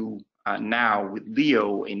we do now with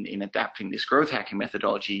Leo in adapting this growth hacking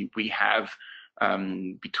methodology, we have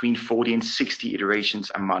between 40 and 60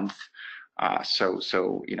 iterations a month. So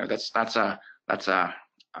that's a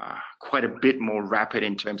quite a bit more rapid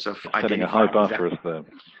in terms of setting a high bar for us there.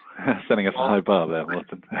 Setting us a high bar there,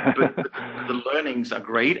 Morten. but the learnings are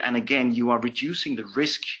great, and again, you are reducing the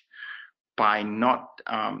risk by not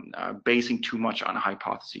basing too much on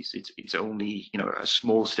hypotheses. It's only a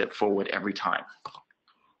small step forward every time.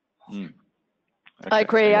 Okay. I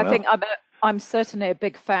agree. I think I'm certainly a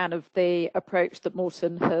big fan of the approach that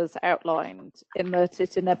Morten has outlined, in that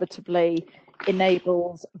it inevitably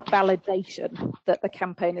enables validation that the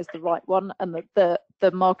campaign is the right one and that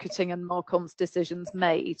the marketing and Marcom's decisions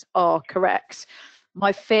made are correct.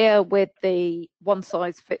 My fear with the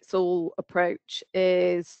one-size-fits-all approach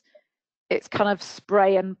is it's kind of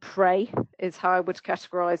spray and pray is how I would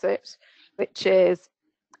categorize it, which is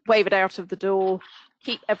wave it out of the door,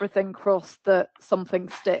 keep everything crossed that something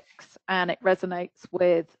sticks and it resonates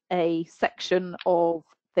with a section of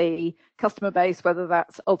the customer base, whether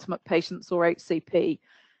that's ultimate patients or HCP.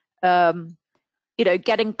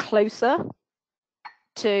 Getting closer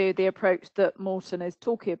to the approach that Morten is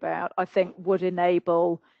talking about, I think would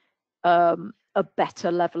enable a better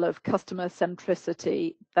level of customer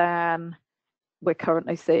centricity than we're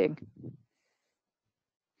currently seeing.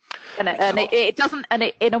 And it doesn't,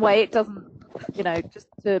 and in a way it doesn't, just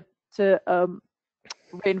to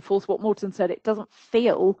reinforce what Morten said, it doesn't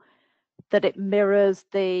feel that it mirrors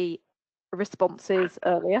the responses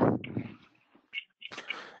earlier.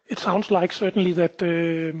 It sounds like certainly that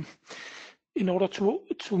in order to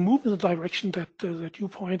move in the direction that you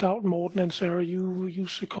point out, Morten and Sarah, you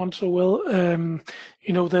use the con so well,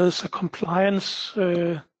 there's a compliance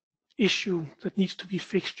issue that needs to be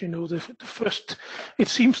fixed. It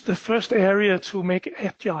seems the first area to make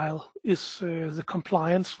agile is the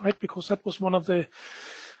compliance, right? Because that was one of the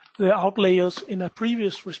outlayers in a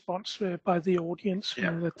previous response by the audience.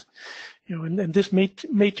 Yeah. And this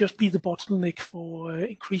may just be the bottleneck for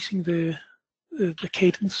increasing the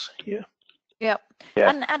cadence here. Yeah.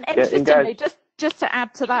 And interestingly, just to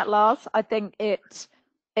add to that, Lars, I think it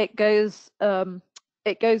goes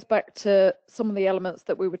back to some of the elements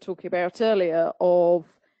that we were talking about earlier of,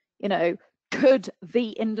 could the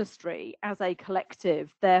industry as a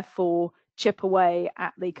collective therefore chip away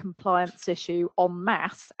at the compliance issue en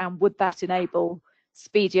masse, and would that enable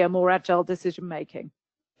speedier, more agile decision making?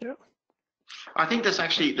 Yeah. I think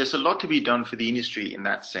there's a lot to be done for the industry in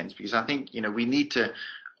that sense, because I think we need to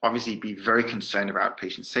obviously be very concerned about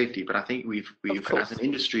patient safety, but I think we've as an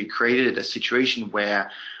industry created a situation where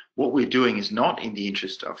what we're doing is not in the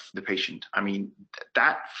interest of the patient. I mean,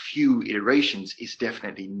 that few iterations is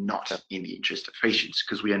definitely not in the interest of patients,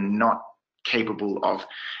 because we are not capable of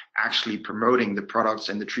actually promoting the products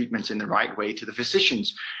and the treatments in the right way to the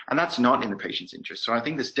physicians, and that's not in the patient's interest. So I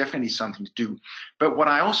think there's definitely something to do. But what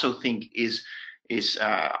I also think is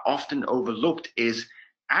often overlooked is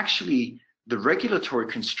actually the regulatory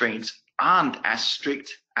constraints aren't as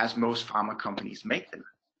strict as most pharma companies make them.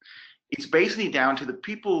 It's basically down to the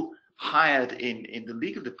people hired in the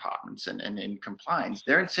legal departments and in compliance.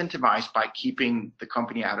 They're incentivized by keeping the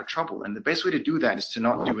company out of trouble. And the best way to do that is to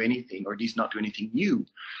not do anything, or at least not do anything new.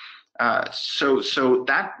 So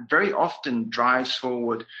that very often drives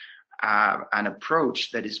forward an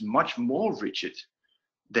approach that is much more rigid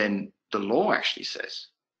than the law actually says.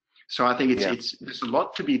 So I think there's a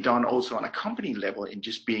lot to be done also on a company level in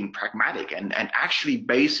just being pragmatic and actually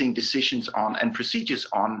basing decisions on and procedures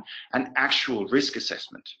on an actual risk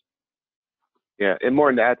assessment. Yeah, and more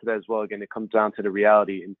to add to that as well, again, it comes down to the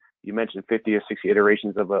reality. And you mentioned 50 or 60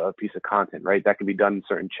 iterations of a piece of content, right? That can be done in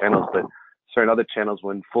certain channels, but certain other channels,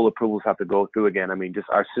 when full approvals have to go through again, I mean, just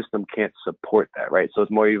our system can't support that, right? So it's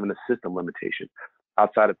more even a system limitation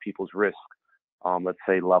outside of people's risk. Let's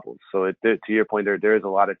say levels. So to your point, there is a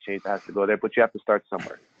lot of change that has to go there, but you have to start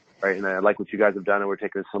somewhere, right? And I like what you guys have done, and we're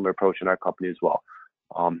taking a similar approach in our company as well.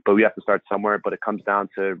 But we have to start somewhere, but it comes down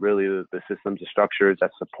to really the systems, the structures that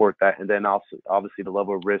support that, and then also obviously the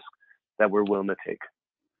level of risk that we're willing to take.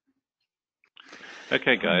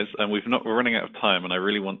 Okay, guys, we're running out of time, and I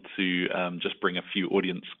really want to just bring a few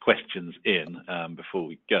audience questions in before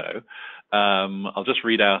we go. I'll just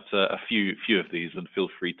read out a few of these, and feel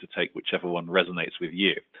free to take whichever one resonates with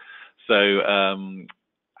you. So,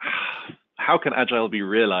 how can Agile be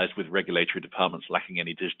realized with regulatory departments lacking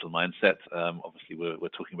any digital mindset? Obviously, we're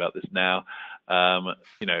talking about this now.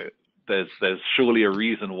 There's surely a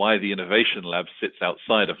reason why the innovation lab sits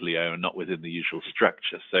outside of Leo and not within the usual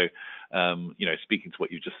structure. So, speaking to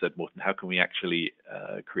what you just said, Morten, how can we actually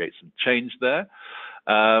create some change there?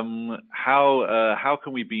 How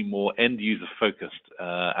can we be more end user focused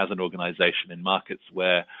as an organization in markets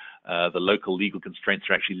where the local legal constraints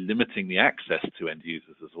are actually limiting the access to end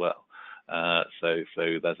users as well? So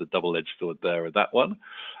there's a double-edged sword there with that one.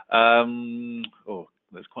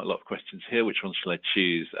 There's quite a lot of questions here. Which one shall I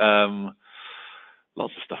choose?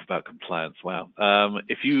 Lots of stuff about compliance. Wow.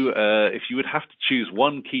 If you would have to choose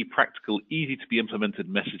one key, practical, easy to be implemented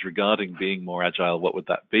message regarding being more agile, what would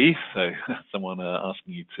that be? So someone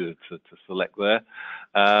asking you to select there.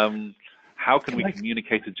 How can we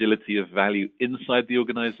communicate agility of value inside the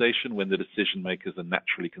organization when the decision makers are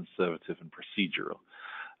naturally conservative and procedural?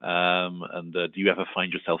 Do you ever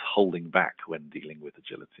find yourself holding back when dealing with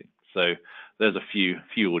agility? So there's a few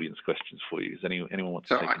audience questions for you. Does anyone want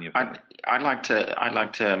to take any of them? I'd like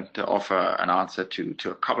to offer an answer to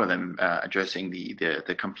a couple of them addressing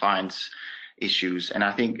the compliance issues. And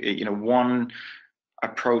I think one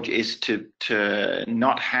approach is to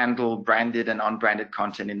not handle branded and unbranded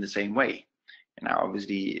content in the same way. Now,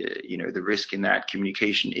 obviously, the risk in that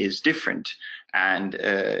communication is different. And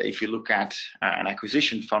if you look at an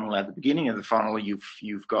acquisition funnel at the beginning of the funnel,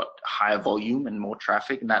 you've got higher volume and more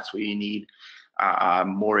traffic, and that's where you need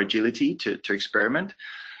more agility to experiment.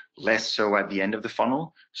 Less so at the end of the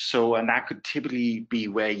funnel. And that could typically be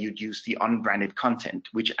where you'd use the unbranded content,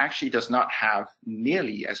 which actually does not have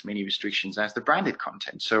nearly as many restrictions as the branded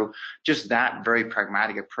content. So just that very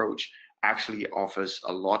pragmatic approach actually offers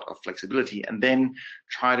a lot of flexibility, and then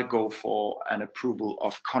try to go for an approval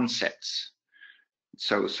of concepts.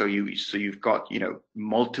 So you've got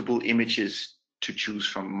multiple images to choose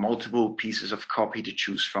from, multiple pieces of copy to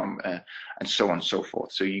choose from, and so on and so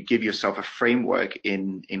forth. So you give yourself a framework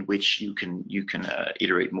in which you can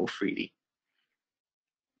iterate more freely.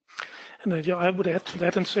 And I would add to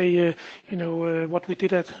that and say, what we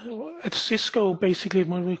did at Cisco, basically,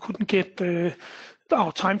 when we couldn't get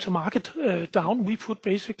our time to market down, we put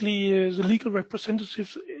basically the legal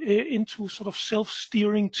representatives into sort of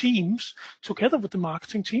self-steering teams together with the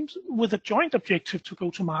marketing teams, with a joint objective to go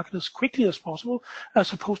to market as quickly as possible,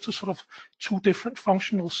 as opposed to sort of two different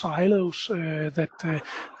functional silos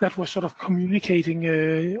that were sort of communicating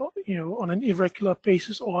on an irregular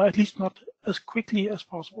basis, or at least not as quickly as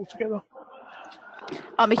possible together.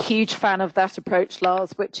 I'm a huge fan of that approach,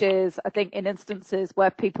 Lars, which is, I think, in instances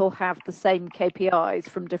where people have the same KPIs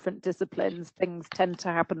from different disciplines, things tend to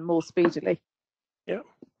happen more speedily. Yeah.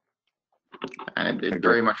 And it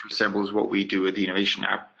very much resembles what we do with the Innovation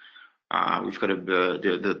app. We've got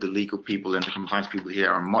the legal people and the compliance people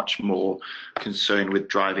here are much more concerned with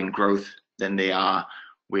driving growth than they are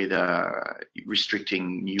with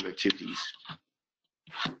restricting new activities.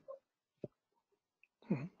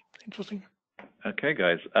 Interesting. Okay,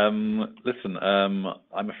 guys. Listen,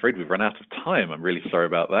 I'm afraid we've run out of time. I'm really sorry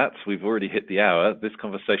about that. We've already hit the hour. This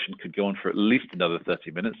conversation could go on for at least another 30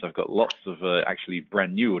 minutes. I've got lots of actually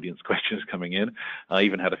brand new audience questions coming in. I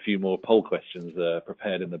even had a few more poll questions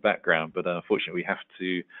prepared in the background, but unfortunately we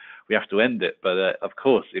have to end it. But of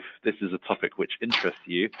course, if this is a topic which interests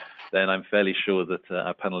you, then I'm fairly sure that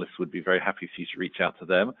our panelists would be very happy for you to reach out to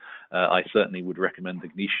them. I certainly would recommend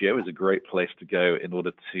Ignicio as a great place to go in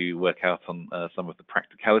order to work out on some of the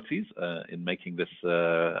practicalities in making this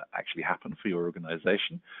actually happen for your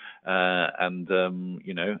organization. I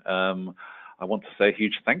want to say a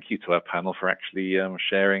huge thank you to our panel for actually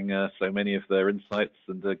sharing so many of their insights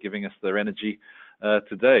and giving us their energy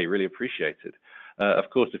today. Really appreciate it. Of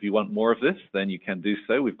course, if you want more of this, then you can do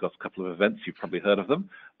so. We've got a couple of events. You've probably heard of them.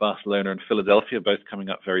 Barcelona and Philadelphia, both coming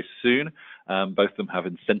up very soon. Both of them have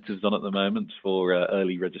incentives on at the moment for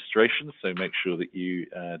early registration. So make sure that you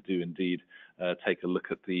do indeed take a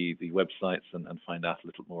look at the websites and find out a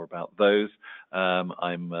little more about those.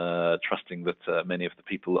 I'm trusting that many of the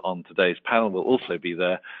people on today's panel will also be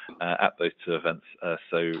there at those two events.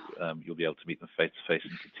 So you'll be able to meet them face to face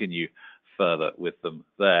and continue further with them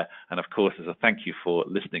there. And of course, as a thank you for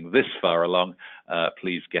listening this far along,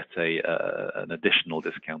 please get an additional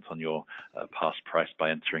discount on your pass price by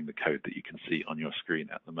entering the code that you can see on your screen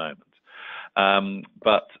at the moment.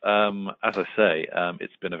 But as I say,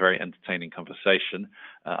 it's been a very entertaining conversation.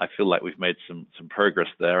 I feel like we've made some progress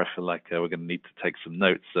there. I feel like we're going to need to take some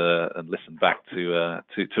notes and listen back to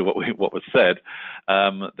what was said.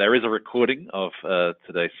 There is a recording of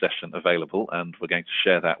today's session available, and we're going to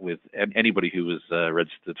share that with anybody who was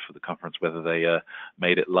registered for the conference, whether they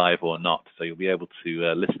made it live or not. So you'll be able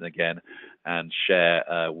to listen again and share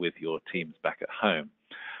with your teams back at home.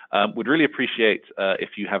 Would really appreciate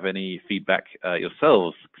if you have any feedback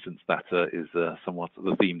yourselves, since that is somewhat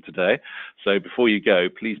the theme today. So before you go,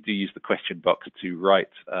 please do use the question box to write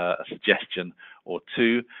a suggestion or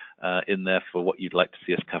two in there for what you'd like to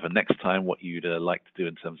see us cover next time, what you'd like to do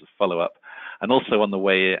in terms of follow-up. And also on the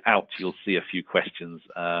way out, you'll see a few questions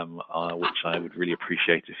which I would really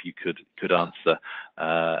appreciate if you could answer,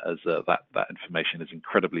 as that information is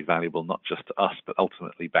incredibly valuable, not just to us, but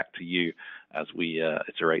ultimately back to you as we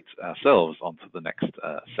iterate ourselves onto the next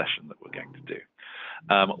session that we're going to do.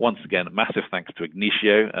 Once again, massive thanks to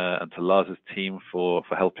Ignicio and to Lars's team for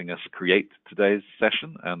helping us create today's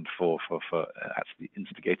session and for actually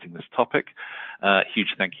instigating this topic.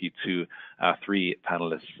 Huge thank you to our three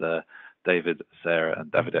panelists, David, Sarah,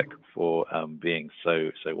 and Davidek, for being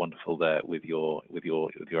so wonderful there with your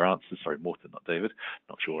answers. Sorry, Morten, not David.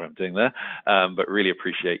 Not sure what I'm doing there, but really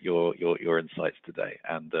appreciate your insights today,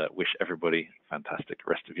 and wish everybody a fantastic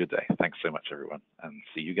rest of your day. Thanks so much, everyone, and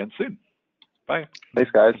see you again soon. Bye.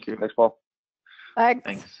 Thanks, guys. Thanks, Paul. Thanks.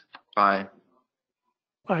 Thanks. Bye.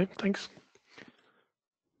 Bye. Thanks.